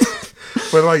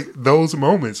 But like those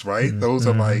moments, right? Those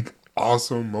are like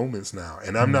awesome moments now.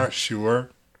 And I'm not sure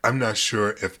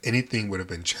if anything would have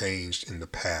been changed in the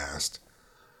past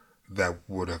that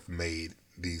would have made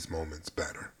these moments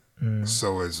better.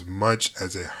 So as much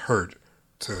as it hurt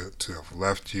to have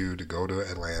left you, to go to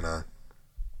Atlanta,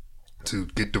 to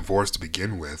get divorced to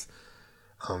begin with,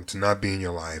 to not be in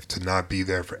your life, to not be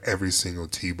there for every single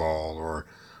T-ball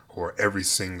or every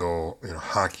single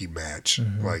hockey match,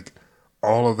 like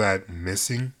all of that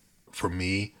missing for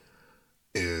me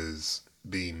is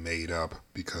being made up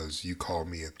because you called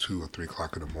me at 2 or 3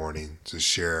 o'clock in the morning to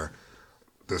share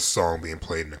this song being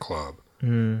played in the club,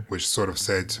 which sort of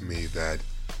said to me that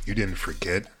you didn't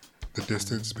forget the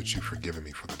distance, but you've forgiven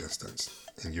me for the distance,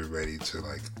 and you're ready to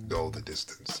like go the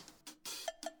distance.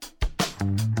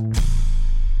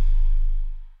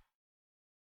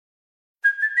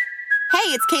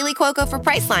 Hey, it's Kaylee Cuoco for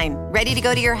Priceline. Ready to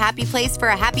go to your happy place for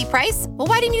a happy price? Well,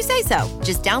 why didn't you say so?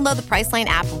 Just download the Priceline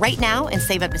app right now and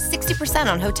save up to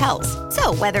 60% on hotels.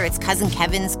 So whether it's Cousin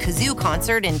Kevin's Kazoo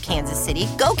Concert in Kansas City,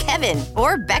 go Kevin,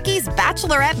 or Becky's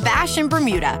Bachelorette Bash in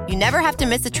Bermuda, you never have to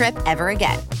miss a trip ever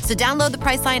again. So download the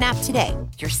Priceline app today.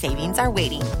 Your savings are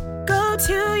waiting. Go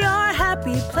to your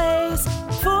happy place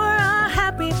for a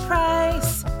happy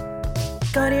price.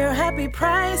 Go to your happy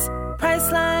price,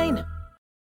 Priceline.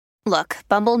 Look,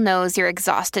 Bumble knows you're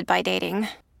exhausted by dating.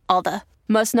 All the,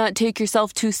 must not take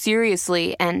yourself too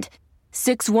seriously, and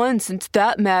 6'1" since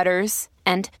that matters.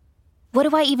 And what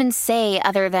do I even say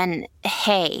other than,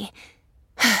 hey?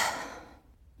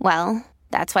 Well,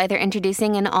 that's why they're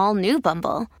introducing an all-new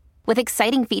Bumble, with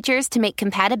exciting features to make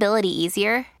compatibility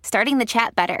easier, starting the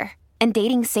chat better, and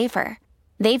dating safer.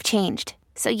 They've changed,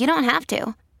 so you don't have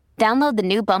to. Download the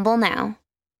new Bumble now.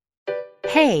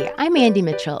 Hey, I'm Andy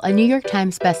Mitchell, a New York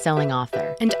Times bestselling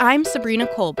author. And I'm Sabrina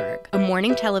Kohlberg, a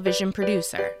morning television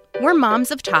producer. We're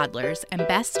moms of toddlers and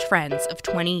best friends of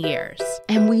 20 years.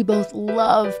 And we both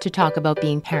love to talk about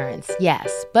being parents,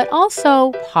 yes, but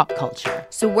also pop culture.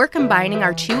 So we're combining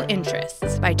our two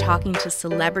interests by talking to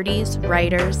celebrities,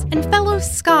 writers, and fellow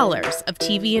scholars of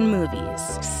TV and movies.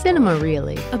 Cinema,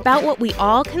 really. About what we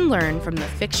all can learn from the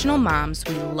fictional moms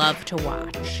we love to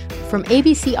watch. From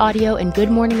ABC Audio and Good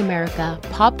Morning America,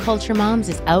 Pop Culture Moms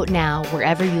is out now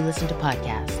wherever you listen to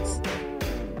podcasts.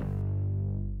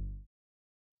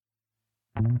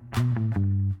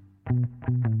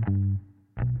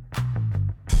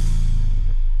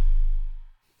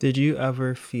 Did you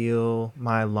ever feel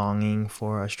my longing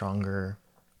for a stronger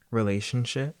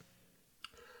relationship?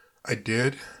 I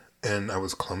did, and I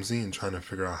was clumsy in trying to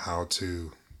figure out how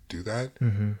to do that.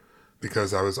 Mm-hmm.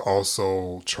 Because I was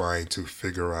also trying to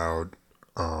figure out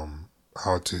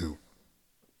how to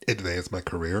advance my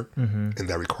career, and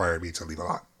that required me to leave a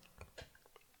lot.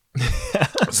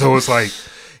 So it's like,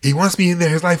 he wants me in there,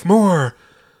 his life more,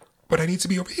 but I need to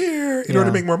be over here in order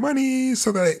to make more money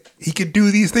so that he can do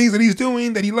these things that he's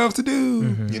doing that he loves to do.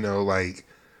 Mm-hmm. You know, like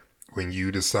when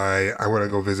you decide, I want to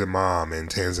go visit mom in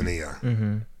Tanzania.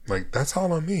 Mm-hmm. Like, that's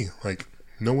all on me. Like,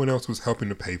 no one else was helping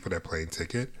to pay for that plane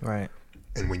ticket. Right.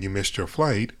 And when you missed your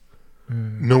flight,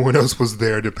 no one else was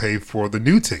there to pay for the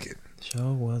new ticket.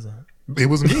 Sure wasn't. It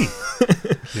was me.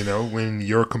 You know, when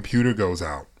your computer goes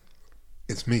out,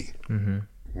 it's me. Mm-hmm.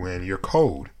 When your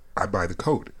code, I buy the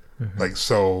code. Mm-hmm. Like,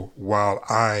 so while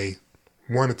I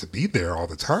wanted to be there all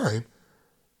the time,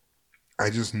 I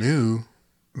just knew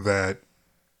that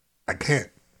I can't.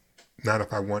 Not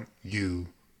if I want you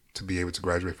to be able to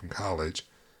graduate from college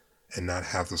and not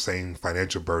have the same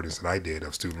financial burdens that I did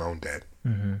of student loan debt.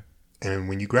 Mm-hmm. And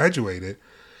when you graduated,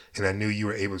 and I knew you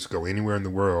were able to go anywhere in the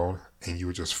world and you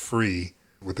were just free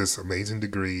with this amazing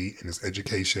degree and this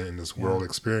education and this world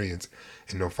experience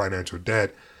and no financial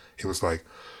debt, it was like,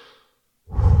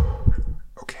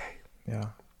 okay. Yeah.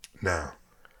 Now,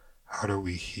 how do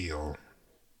we heal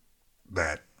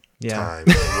that Yeah. time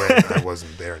when I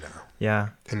wasn't there now? Yeah.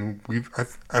 And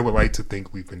I would like to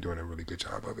think we've been doing a really good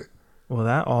job of it. Well,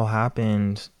 that all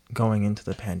happened going into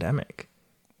the pandemic,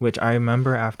 which I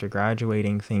remember after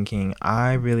graduating thinking,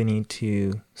 I really need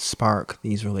to spark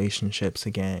these relationships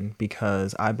again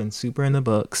because I've been super in the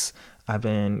books. I've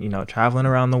been, traveling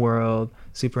around the world,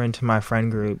 super into my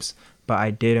friend groups, but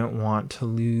I didn't want to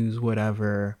lose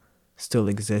whatever still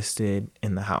existed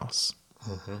in the house.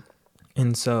 Mm-hmm.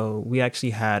 And so we actually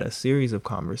had a series of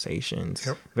conversations,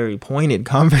 Yep. very pointed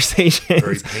conversations.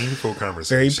 Very painful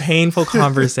conversations. Very painful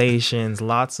conversations,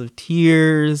 lots of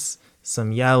tears,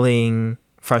 some yelling,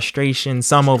 frustration,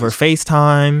 some over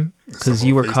FaceTime because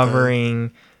you were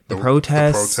covering the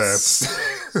protests.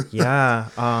 Yeah.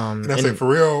 And I say, for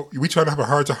real, we trying to have a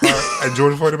heart-to-heart and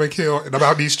George Floyd to been killed and I'm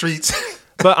out in these streets.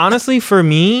 But honestly, for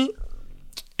me,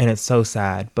 and it's so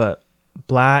sad, but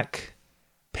Black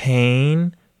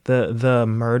pain, the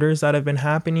murders that have been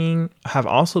happening have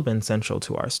also been central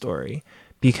to our story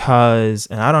because,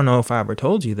 and I don't know if I ever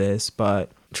told you this,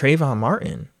 but Trayvon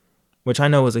Martin, which I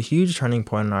know was a huge turning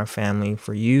point in our family,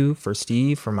 for you, for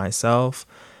Steve, for myself,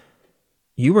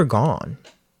 you were gone.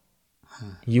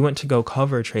 You went to go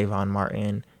cover Trayvon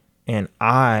Martin, and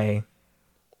I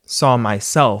saw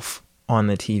myself on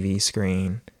the TV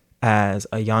screen as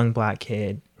a young Black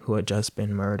kid who had just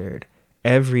been murdered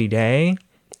every day.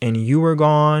 And you were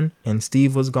gone, and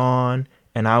Steve was gone,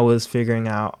 and I was figuring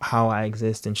out how I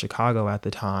exist in Chicago at the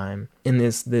time in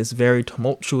this very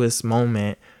tumultuous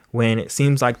moment when it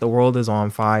seems like the world is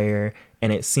on fire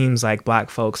and it seems like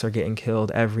Black folks are getting killed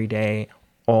every day,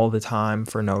 all the time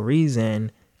for no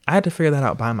reason. I had to figure that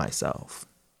out by myself.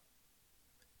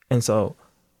 And so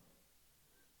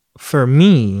for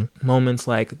me, moments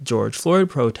like George Floyd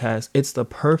protests, it's the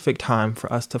perfect time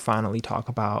for us to finally talk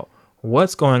about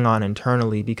what's going on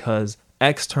internally because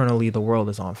externally the world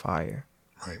is on fire.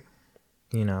 Right.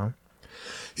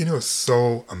 It's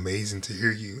so amazing to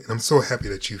hear you. And I'm so happy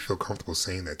that you feel comfortable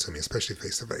saying that to me, especially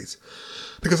face to face.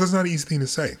 Because that's not an easy thing to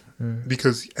say.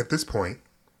 Because at this point,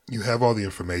 you have all the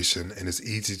information and it's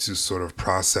easy to sort of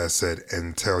process it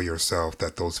and tell yourself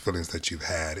that those feelings that you've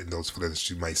had and those feelings that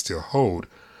you might still hold,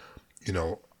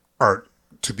 aren't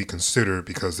to be considered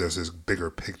because there's this bigger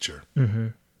picture. Mm-hmm.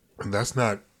 And that's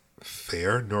not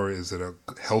fair, nor is it a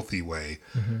healthy way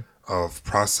of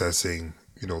processing,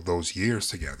 those years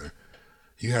together.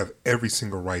 You have every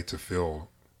single right to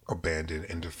feel abandoned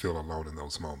and to feel alone in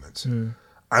those moments.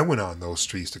 I went on those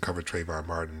streets to cover Trayvon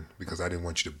Martin because I didn't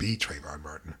want you to be Trayvon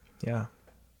Martin. Yeah.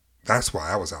 That's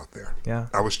why I was out there. Yeah.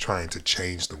 I was trying to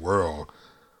change the world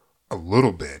a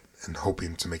little bit and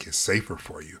hoping to make it safer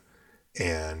for you.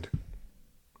 And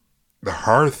the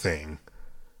hard thing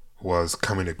was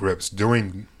coming to grips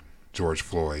during George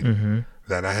Floyd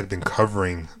that I had been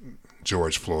covering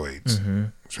George Floyd's,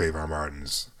 Trayvon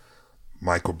Martin's,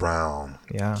 Michael Brown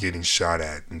getting shot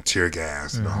at and tear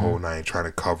gas and the whole night, trying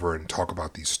to cover and talk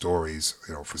about these stories,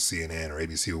 for CNN or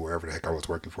ABC or wherever the heck I was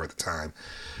working for at the time,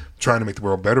 trying to make the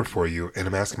world better for you. And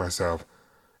I'm asking myself,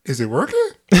 is it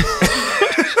working?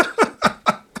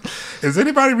 Is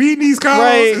anybody reading these calls?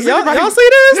 Right. Y'all see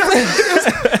this?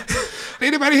 Yeah.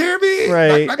 anybody hear me?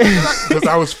 Right. Because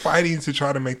I was fighting to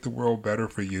try to make the world better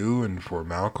for you and for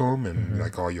Malcolm and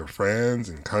like all your friends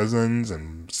and cousins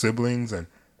and siblings. And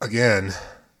again,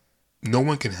 no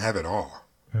one can have it all.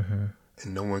 And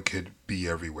no one could be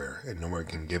everywhere. And no one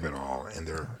can give it all. And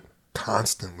there are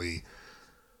constantly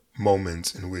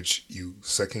moments in which you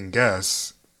second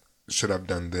guess, should I've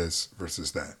done this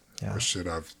versus that? Or should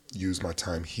I've used my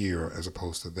time here as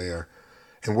opposed to there?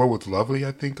 And what was lovely,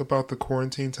 I think, about the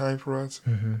quarantine time for us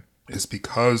is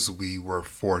because we were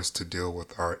forced to deal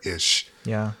with our ish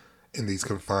in these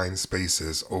confined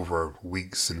spaces over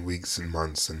weeks and weeks and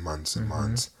months and months and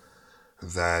months,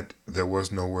 that there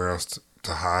was nowhere else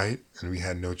to hide, and we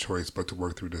had no choice but to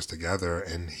work through this together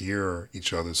and hear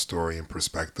each other's story and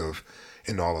perspective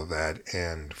and all of that.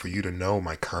 And for you to know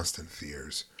my constant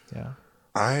fears.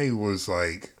 I was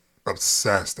like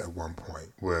obsessed at one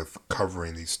point with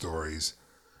covering these stories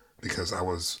because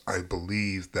I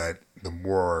believed that the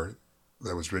more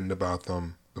that was written about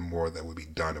them, the more that would be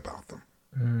done about them.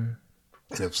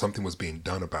 And if something was being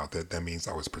done about that, that means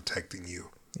I was protecting you.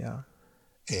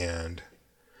 And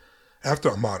after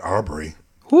Ahmaud Arbery,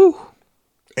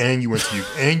 and you went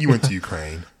to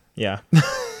Ukraine,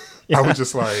 I was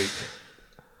just like,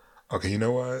 okay, you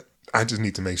know what? I just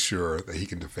need to make sure that he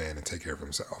can defend and take care of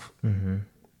himself.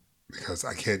 Because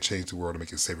I can't change the world to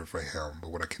make it safer for him,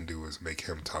 but what I can do is make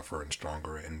him tougher and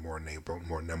stronger and more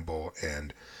nimble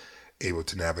and able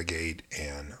to navigate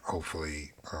and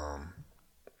hopefully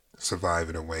survive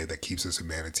in a way that keeps his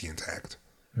humanity intact.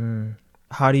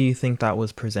 How do you think that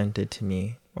was presented to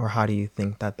me, or how do you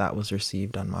think that was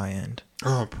received on my end?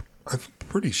 I'm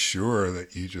pretty sure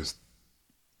that you just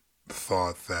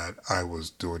thought that I was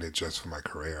doing it just for my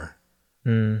career,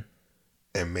 and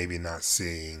maybe not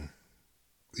seeing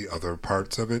the other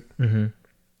parts of it,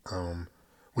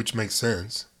 which makes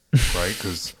sense, right?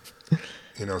 Because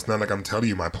it's not like I'm telling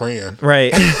you my plan,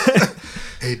 right?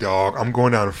 Hey, dog, I'm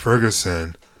going down to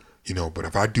Ferguson, but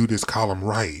if I do this column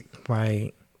right,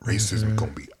 racism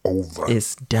gonna be over.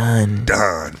 It's done.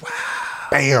 Wow.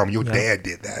 Bam, your dad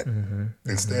did that.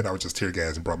 Instead, I was just tear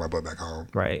gas and brought my butt back home.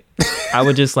 Right. I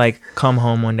would just like come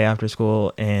home one day after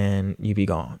school and you be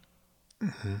gone.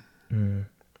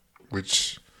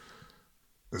 Which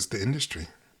is the industry.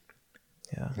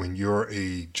 When you're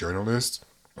a journalist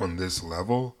on this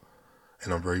level,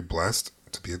 and I'm very blessed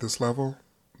to be at this level,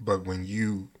 but when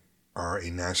you are a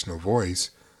national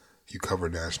voice, you cover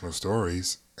national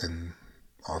stories, and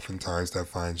oftentimes that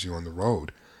finds you on the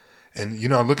road. And,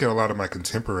 I look at a lot of my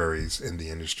contemporaries in the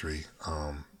industry,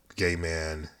 gay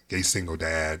men, gay single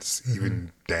dads,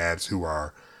 even dads who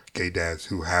are gay dads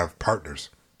who have partners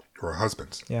or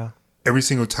husbands. Every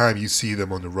single time you see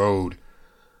them on the road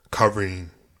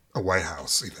covering a White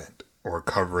House event or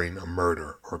covering a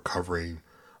murder or covering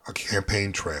a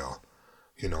campaign trail,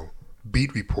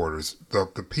 beat reporters,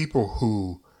 the people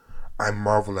who I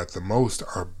marvel at the most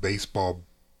are baseball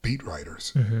beat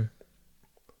writers.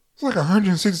 It's like a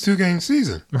 162 game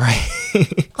season. Right.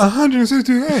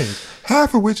 162 games,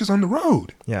 half of which is on the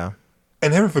road.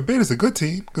 And heaven forbid it's a good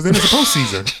team, because then it's a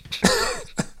postseason.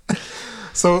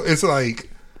 So it's like,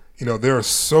 there are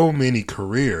so many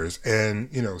careers, and,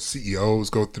 CEOs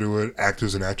go through it,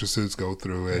 actors and actresses go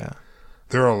through it.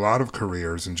 There are a lot of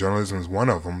careers, and journalism is one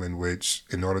of them, in which,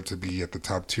 in order to be at the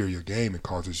top tier of your game, it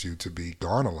causes you to be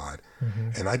gone a lot.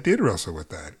 And I did wrestle with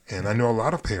that. And I know a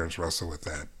lot of parents wrestle with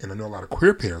that. And I know a lot of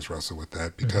queer parents wrestle with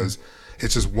that, because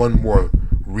it's just one more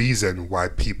reason why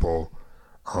people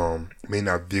may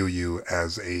not view you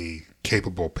as a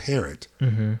capable parent,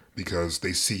 because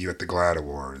they see you at the GLAAD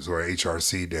Awards or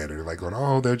HRC dinner. They're like going,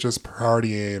 oh, they're just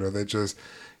partying, or they're just,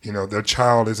 their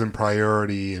child isn't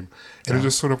priority. And it's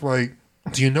just sort of like,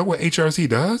 do you know what HRC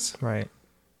does? Right.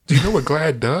 Do you know what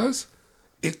GLAAD does?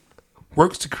 It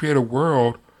works to create a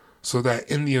world so that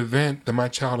in the event that my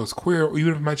child is queer, or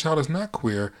even if my child is not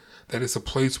queer, that it's a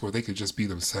place where they could just be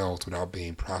themselves without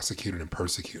being prosecuted and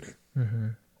persecuted.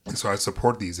 And so I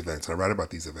support these events, and I write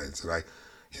about these events, and I,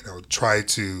 try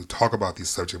to talk about these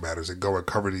subject matters and go and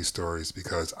cover these stories,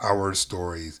 because our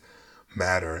stories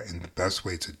matter, and the best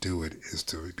way to do it is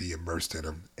to be immersed in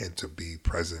them and to be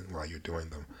present while you're doing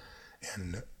them.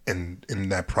 And in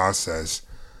that process,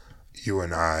 you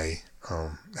and I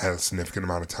had a significant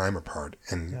amount of time apart,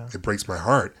 and it breaks my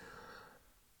heart,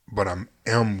 but I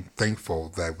am thankful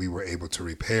that we were able to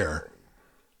repair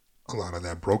a lot of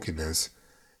that brokenness,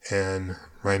 and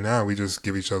right now we just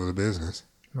give each other the business.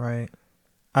 Right.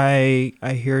 I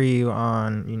hear you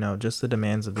on, just the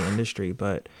demands of the industry,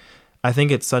 but I think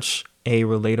it's such a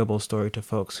relatable story to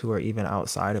folks who are even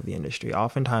outside of the industry.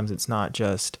 Oftentimes it's not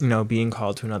just, being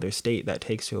called to another state that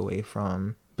takes you away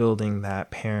from building that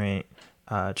parent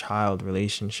parent-child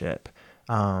relationship.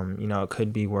 It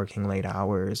could be working late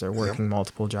hours or working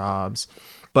multiple jobs.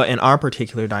 But in our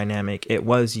particular dynamic, it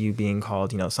was you being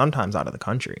called, sometimes out of the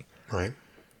country. Right.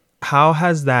 How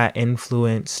has that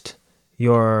influenced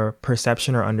your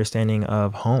perception or understanding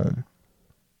of home?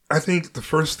 I think the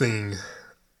first thing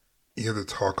you have to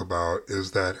talk about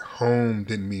is that home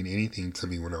didn't mean anything to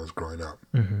me when I was growing up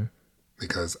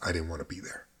because I didn't want to be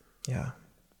there. Yeah.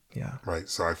 Yeah. Right.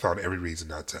 So I found every reason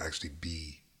not to actually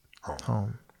be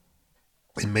home.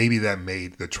 And maybe that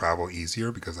made the travel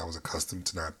easier because I was accustomed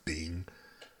to not being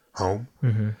home.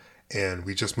 And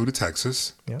we just moved to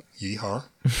Texas. Yep. Yeehaw.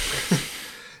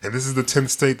 And this is the 10th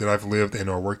state that I've lived in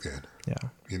or worked in. Yeah.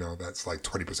 That's like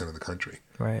 20% of the country.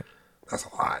 Right. That's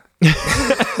a lot.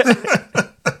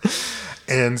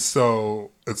 And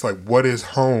so it's like, what is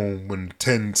home when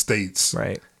 10 states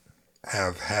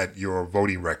have had your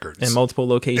voting records? In multiple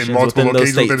locations within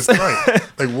those states. Right.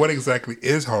 Like, what exactly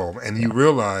is home? And you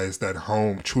realize that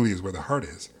home truly is where the heart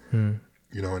is. And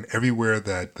everywhere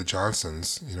that the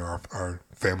Johnsons, our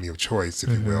family of choice, if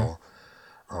you will,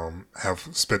 have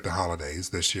spent the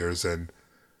holidays. This year's in,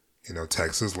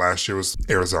 Texas. Last year was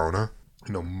Arizona.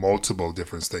 Multiple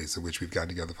different states in which we've gotten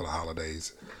together for the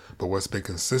holidays. But what's been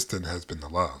consistent has been the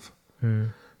love.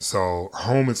 So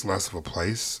home is less of a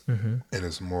place and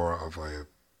it's more of a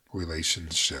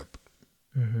relationship.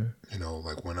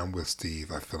 Like when I'm with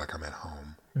Steve, I feel like I'm at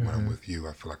home. When I'm with you,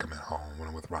 I feel like I'm at home. When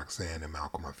I'm with Roxanne and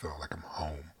Malcolm, I feel like I'm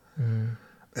home.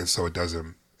 And so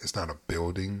it's not a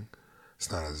building.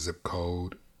 It's not a zip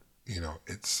code.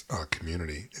 It's a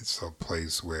community. It's a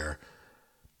place where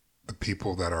the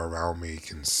people that are around me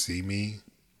can see me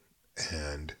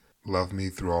and love me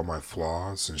through all my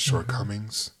flaws and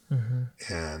shortcomings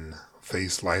and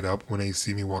face light up when they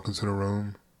see me walk into the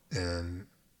room, and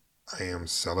I am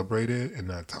celebrated and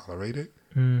not tolerated,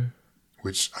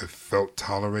 which I felt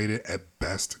tolerated at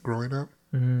best growing up.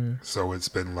 So it's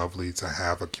been lovely to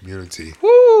have a community.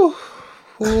 Ooh,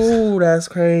 that's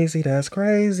crazy. That's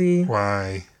crazy.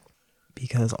 Why?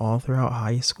 Because all throughout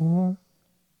high school,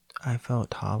 I felt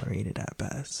tolerated at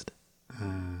best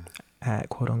at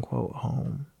quote unquote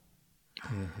home.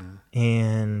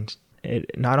 And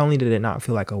it not only did it not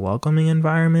feel like a welcoming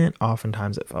environment,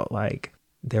 oftentimes it felt like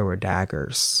there were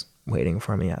daggers waiting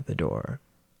for me at the door.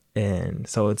 And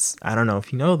so I don't know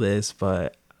if you know this,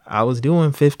 but I was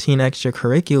doing 15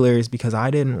 extracurriculars because I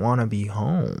didn't want to be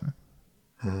home.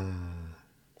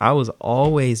 I was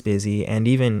always busy. And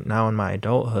even now in my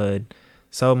adulthood,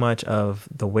 so much of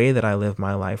the way that I live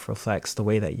my life reflects the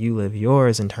way that you live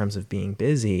yours in terms of being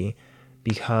busy,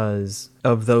 because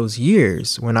of those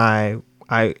years when I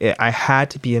had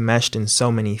to be enmeshed in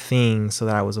so many things so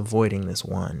that I was avoiding this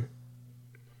one.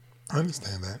 I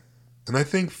understand that. And I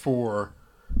think for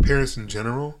parents in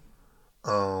general,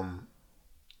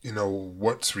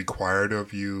 what's required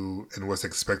of you and what's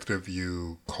expected of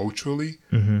you culturally,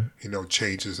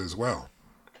 changes as well.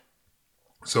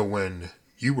 So when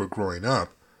you were growing up,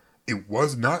 it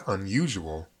was not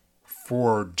unusual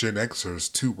for Gen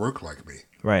Xers to work like me.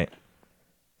 Right.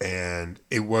 And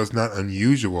it was not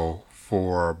unusual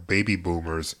for baby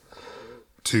boomers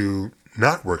to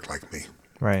not work like me.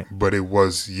 Right. But it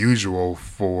was usual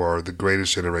for the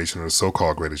greatest generation, or the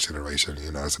so-called greatest generation,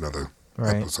 that's another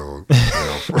episode,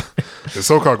 the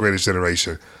so-called greatest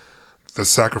generation, the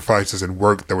sacrifices and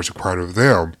work that was required of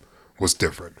them was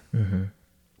different.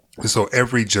 And so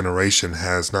every generation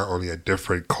has not only a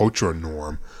different cultural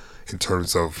norm in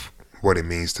terms of what it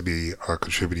means to be a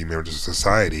contributing member to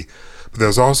society, but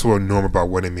there's also a norm about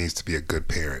what it means to be a good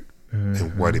parent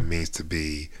and what it means to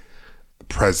be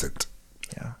present.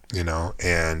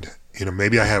 And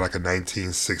maybe I had like a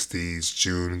 1960s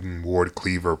June Ward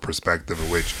Cleaver perspective in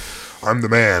which I'm the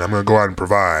man, I'm going to go out and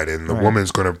provide, and the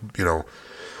woman's going to,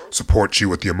 support you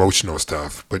with the emotional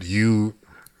stuff. But you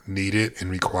needed and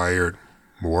required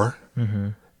more.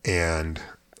 And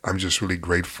I'm just really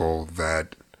grateful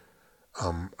that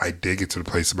I did get to the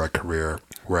place in my career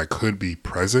where I could be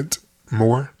present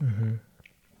more.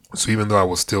 So even though I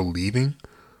was still leaving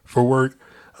for work,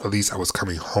 at least I was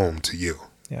coming home to you.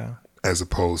 Yeah. As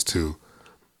opposed to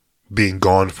being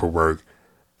gone for work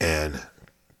and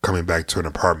coming back to an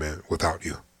apartment without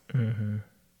you.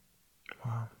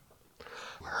 Wow.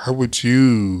 How would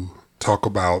you talk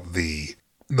about the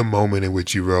moment in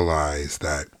which you realize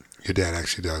that your dad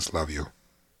actually does love you?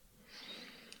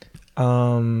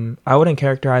 I wouldn't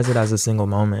characterize it as a single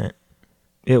moment.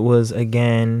 It was,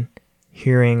 again,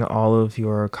 hearing all of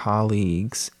your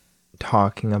colleagues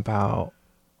talking about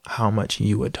how much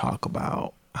you would talk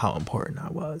about how important I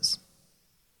was.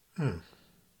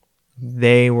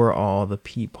 They were all the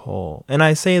peephole. And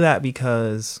I say that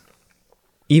because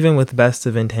even with best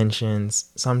of intentions,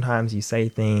 sometimes you say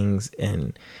things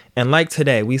and like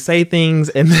today, we say things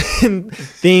and then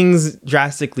things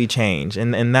drastically change.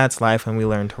 And that's life, and we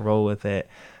learn to roll with it.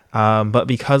 But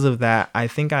because of that, I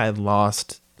think I had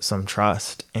lost some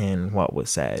trust in what was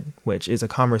said, which is a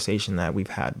conversation that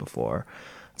we've had before.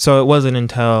 So it wasn't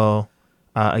until,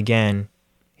 again,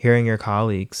 hearing your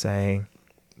colleagues say,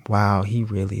 wow, he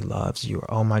really loves you. Or,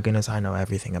 oh my goodness, I know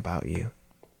everything about you.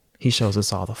 He shows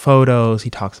us all the photos.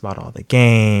 He talks about all the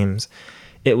games.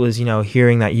 It was,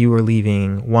 hearing that you were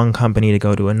leaving one company to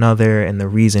go to another. And the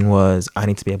reason was, I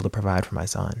need to be able to provide for my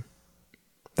son.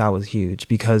 That was huge,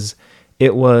 because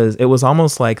it was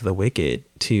almost like The Wicked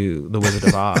to The Wizard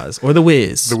of Oz, or The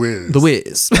Wiz. The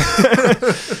Wiz.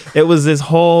 It was this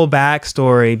whole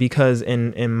backstory, because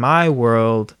in my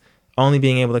world, only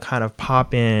being able to kind of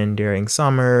pop in during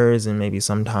summers and maybe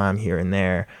sometime here and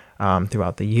there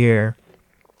throughout the year,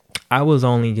 I was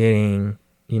only getting,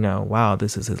 wow,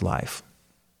 this is his life.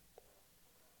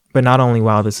 But not only,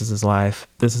 wow, this is his life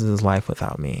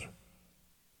without me.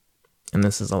 And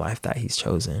this is a life that he's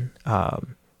chosen.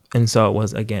 And so it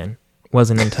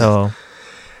wasn't until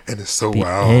and it's so the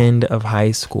end of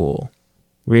high school,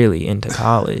 really into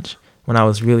college, when I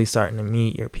was really starting to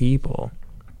meet your people.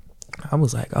 I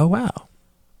was like, oh, wow,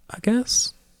 I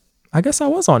guess I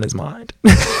was on his mind.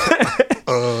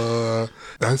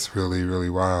 That's really, really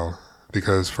wild.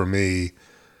 Because for me,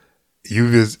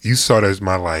 you saw it as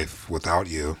my life without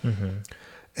you. Mm-hmm.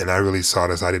 And I really saw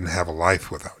it as I didn't have a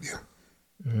life without you.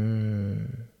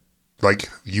 Like,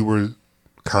 you were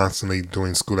constantly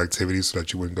doing school activities so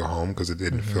that you wouldn't go home because it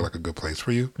didn't feel like a good place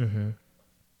for you. Mm-hmm.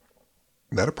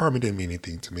 That apartment didn't mean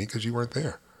anything to me because you weren't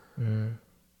there.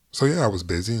 So yeah, I was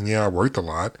busy, and yeah, I worked a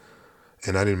lot,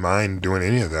 and I didn't mind doing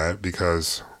any of that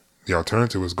because the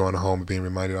alternative was going home and being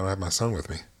reminded I don't have my son with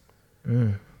me.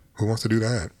 Who wants to do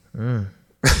that?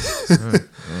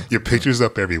 Your pictures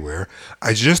up everywhere.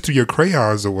 I just threw your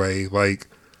crayons away. Like,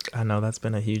 I know that's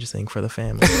been a huge thing for the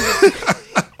family.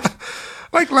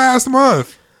 Like last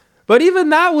month. But even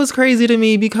that was crazy to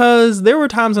me, because there were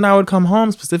times when I would come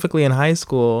home, specifically in high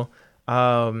school,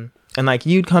 and like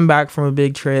you'd come back from a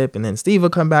big trip, and then Steve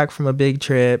would come back from a big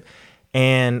trip,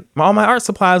 and all my art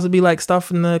supplies would be like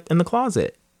stuff in the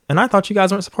closet. And I thought you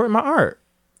guys weren't supporting my art.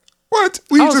 What?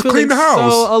 We just cleaned the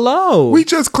house. So alone. We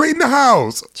just cleaned the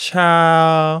house.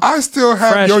 Child. I still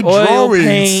have fresh your oil drawings.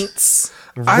 Paints,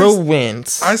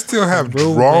 ruined. I still have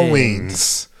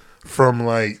drawings from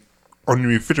like on the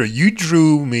refrigerator. You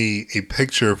drew me a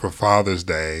picture for Father's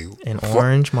Day. An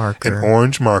orange marker. An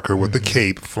orange marker with the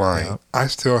cape flying. Yep. I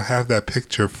still have that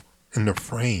picture in the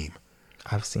frame.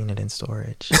 I've seen it in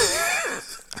storage.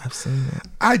 I've seen it.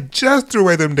 I just threw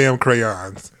away them damn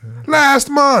crayons last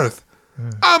month.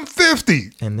 I'm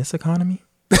 50. In this economy?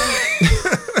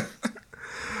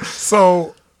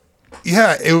 So,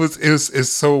 yeah, it's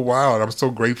so wild. I'm so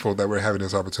grateful that we're having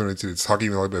this opportunity to talk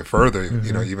even a little bit further,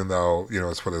 even though,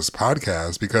 it's for this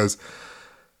podcast, because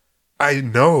I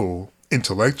know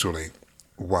intellectually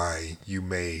why you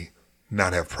may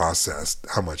not have processed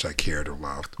how much I cared or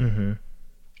loved.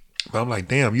 But I'm like,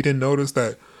 damn, you didn't notice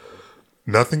that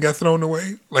nothing got thrown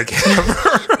away? Like,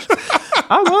 ever?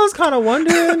 I was kind of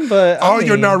wondering, but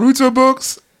your Naruto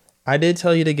books? I did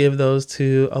tell you to give those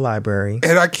to a library.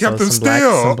 And I kept them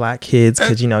still. Some black kids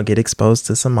could, get exposed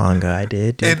to some manga. I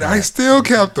did do that. I still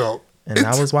kept them. And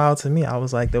that was wild to me. I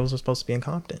was like, those were supposed to be in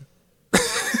Compton.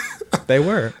 They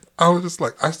were. I was just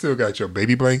like, I still got your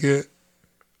baby blanket.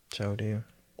 Sure do.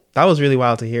 That was really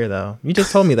wild to hear, though. You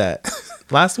just told me that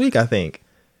last week, I think.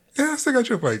 Yeah, I still got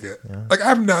your blanket. Yeah. Like,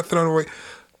 I've not thrown away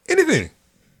anything.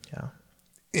 Yeah.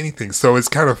 Anything. So it's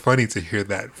kind of funny to hear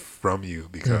that from you,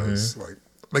 because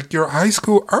like your high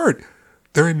school art,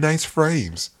 they're in nice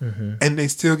frames and they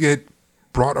still get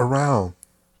brought around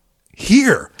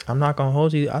here. I'm not going to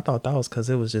hold you. I thought that was because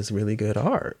it was just really good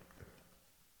art.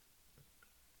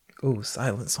 Ooh,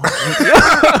 silence.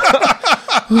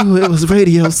 Ooh, it was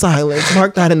radio silence.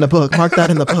 Mark that in the book.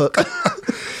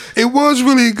 It was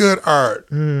really good art.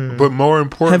 But more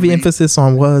importantly... Heavy emphasis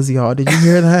on was, y'all. Did you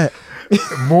hear that?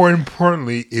 More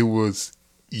importantly, it was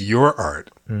your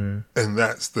art. And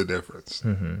that's the difference.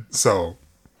 So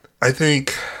I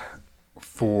think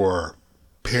for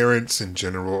parents in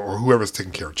general, or whoever's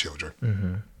taking care of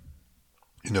children,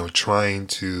 trying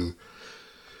to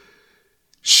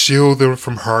shield them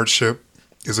from hardship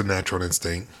is a natural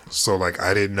instinct. So like,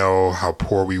 I didn't know how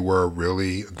poor we were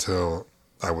really until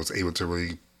I was able to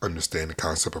really understand the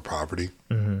concept of poverty.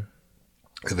 And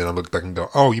then I look back and go,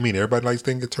 oh, you mean everybody likes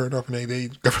things get turned off and they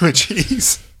government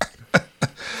cheese?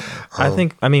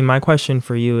 I mean, my question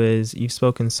for you is, you've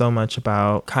spoken so much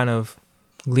about kind of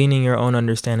gleaning your own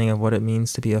understanding of what it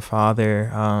means to be a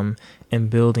father, and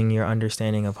building your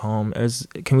understanding of home.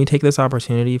 Can we take this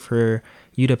opportunity for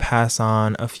you to pass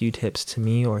on a few tips to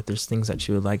me, or if there's things that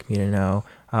you would like me to know,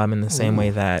 in the same way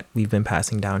that we've been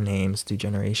passing down names through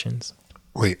generations?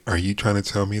 Wait, are you trying to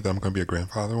tell me that I'm going to be a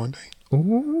grandfather one day?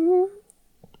 Ooh.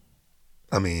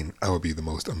 I mean, I would be the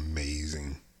most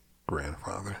amazing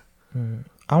grandfather.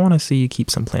 I want to see you keep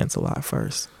some plants alive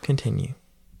first. Continue.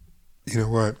 You know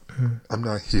what? I'm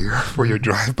not here for your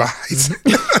drive-bys.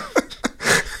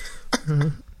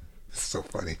 It's so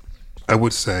funny. I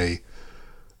would say,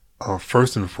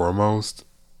 first and foremost,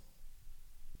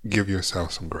 give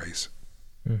yourself some grace.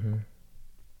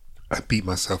 I beat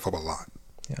myself up a lot.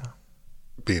 Yeah.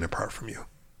 Being apart from you.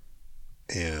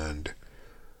 And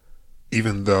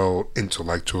even though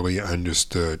intellectually I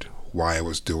understood why I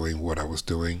was doing what I was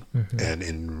doing, and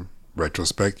in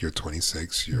retrospect, you're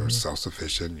 26, you're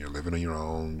self-sufficient, you're living on your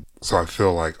own. So I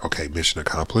feel like, okay, mission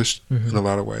accomplished in a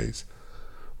lot of ways.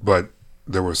 But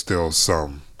there were still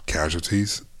some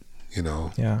casualties, you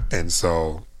know? Yeah. And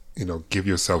so, you know, give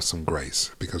yourself some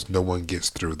grace, because no one gets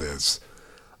through this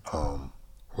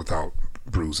without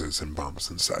bruises and bumps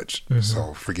and such.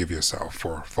 So forgive yourself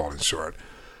for falling short.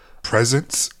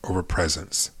 Presence over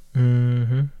presence,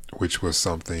 which was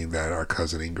something that our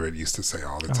cousin Ingrid used to say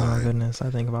all the time. Oh my goodness, I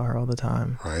think about her all the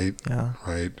time. Right? Yeah.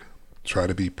 Right? Try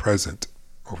to be present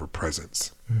over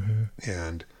presence.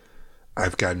 And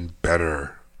I've gotten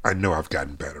better. I know I've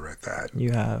gotten better at that.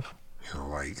 You have. You know,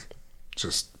 like,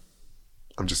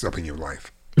 I'm just up in your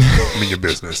life. I'm in your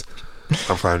business.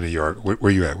 I'm flying to New York.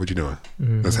 Where you at? What you doing?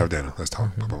 Let's have dinner. Let's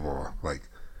talk. Blah, blah, blah. Like,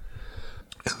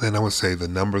 and then I would say the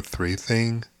number 3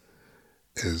 thing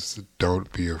is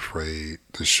don't be afraid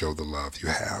to show the love you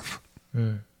have.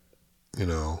 You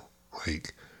know,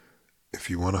 like, if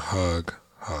you want to hug.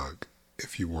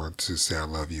 If you want to say I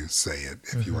love you, say it.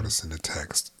 If you want to send a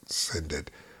text, send it.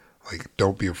 Like,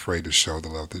 don't be afraid to show the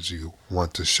love that you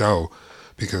want to show,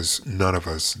 because none of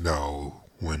us know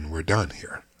when we're done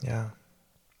here. Yeah.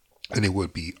 And it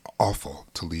would be awful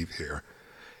to leave here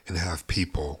and have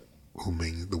people who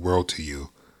mean the world to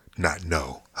you not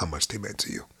know how much they meant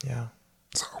to you. Yeah.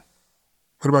 So,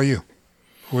 what about you?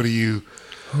 What are you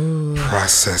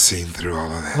processing through all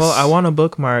of this? Well, I want to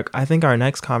bookmark. I think our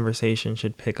next conversation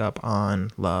should pick up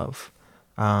on love.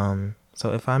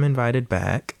 So if I'm invited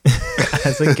back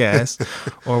as a guest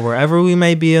or wherever we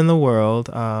may be in the world,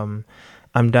 I'm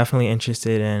definitely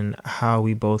interested in how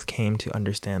we both came to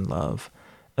understand love,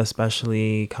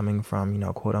 especially coming from, you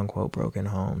know, quote unquote broken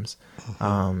homes.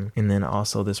 And then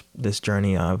also this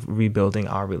journey of rebuilding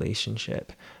our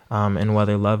relationship, and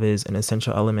whether love is an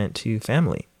essential element to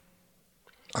family.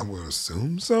 I would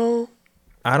assume so.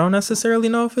 I don't necessarily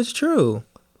know if it's true.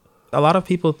 A lot of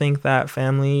people think that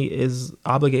family is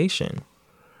obligation.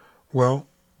 Well,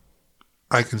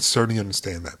 I can certainly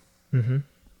understand that.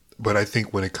 But I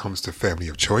think when it comes to family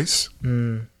of choice,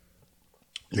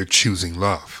 you're choosing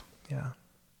love. Yeah.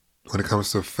 When it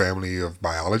comes to family of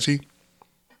biology,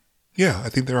 yeah, I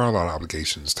think there are a lot of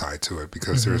obligations tied to it,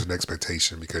 because there's an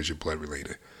expectation because you're blood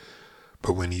related.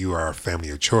 But when you are a family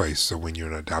of choice, so when you're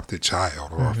an adopted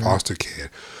child or a foster kid,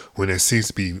 when there seems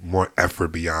to be more effort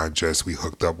beyond just we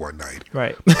hooked up one night,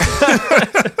 right?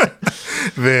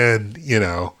 Then, you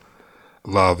know,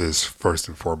 love is first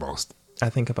and foremost. I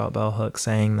think about Bell Hooks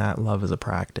saying that love is a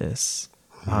practice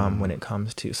when it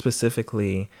comes to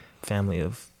specifically family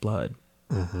of blood,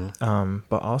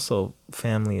 but also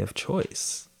family of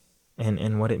choice,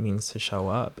 and what it means to show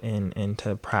up and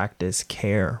to practice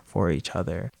care for each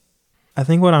other. I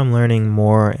think what I'm learning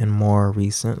more and more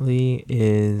recently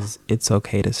is it's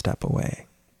okay to step away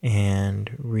and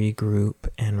regroup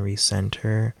and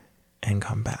recenter and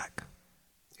come back.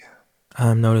 Yeah.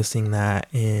 I'm noticing that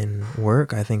in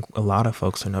work. I think a lot of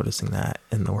folks are noticing that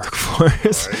in the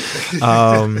workforce.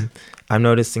 Right. I'm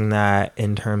noticing that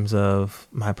in terms of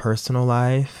my personal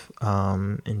life,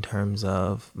 in terms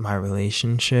of my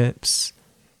relationships,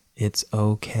 it's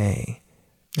okay.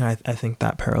 And I think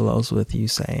that parallels with you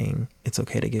saying it's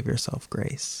okay to give yourself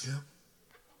grace. Yeah.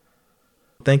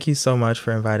 Thank you so much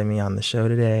for inviting me on the show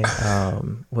today.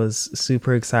 Was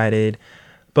super excited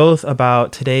both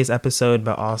about today's episode,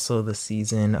 but also the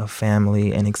season of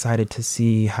family, and excited to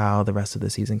see how the rest of the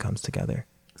season comes together.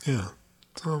 Yeah,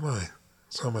 so am I.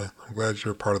 I'm glad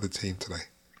you're a part of the team today.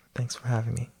 Thanks for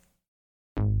having me.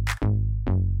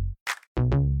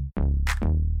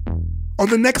 On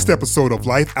the next episode of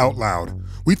Life Out Loud,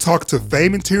 we talk to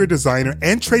famed interior designer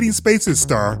and Trading Spaces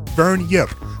star Vern Yip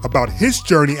about his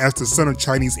journey as the son of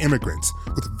Chinese immigrants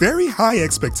with very high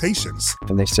expectations.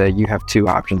 And they say you have 2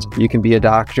 options. You can be a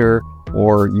doctor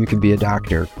or you could be a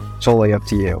doctor. Totally up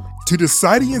to you. To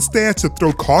deciding instead to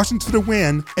throw caution to the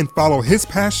wind and follow his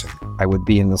passion. I would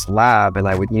be in this lab and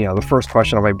I would, the first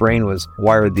question on my brain was,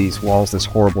 why are these walls this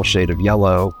horrible shade of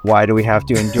yellow? Why do we have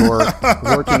to endure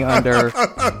working under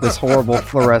this horrible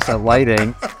fluorescent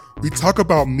lighting? We talk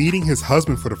about meeting his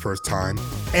husband for the first time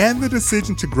and the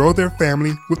decision to grow their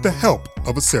family with the help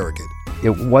of a surrogate.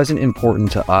 It wasn't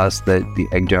important to us that the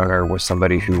egg donor was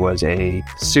somebody who was a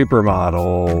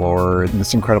supermodel or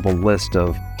this incredible list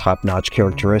of top-notch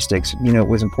characteristics. It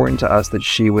was important to us that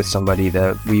she was somebody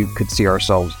that we could see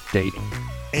ourselves dating.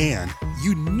 And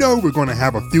we're going to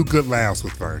have a few good laughs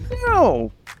with Vern.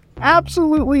 No,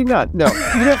 absolutely not. No.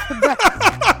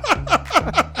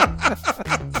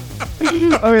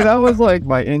 I mean, that was like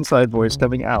my inside voice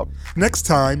coming out. Next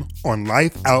time on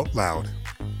Life Out Loud.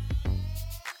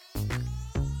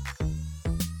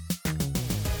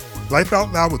 Life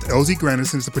Out Loud with LZ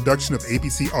Granderson is a production of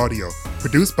ABC Audio,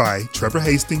 produced by Trevor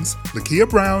Hastings, Lakia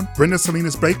Brown, Brenda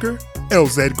Salinas Baker,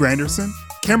 LZ Granderson,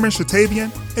 Cameron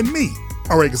Shatavian, and me.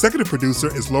 Our executive producer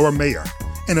is Laura Mayer.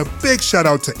 And a big shout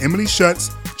out to Emily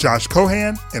Schutz, Josh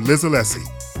Cohan, and Liz Alessi.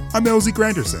 I'm LZ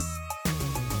Granderson.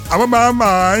 I'm a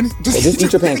mine. Just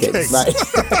eat your pancakes. Right.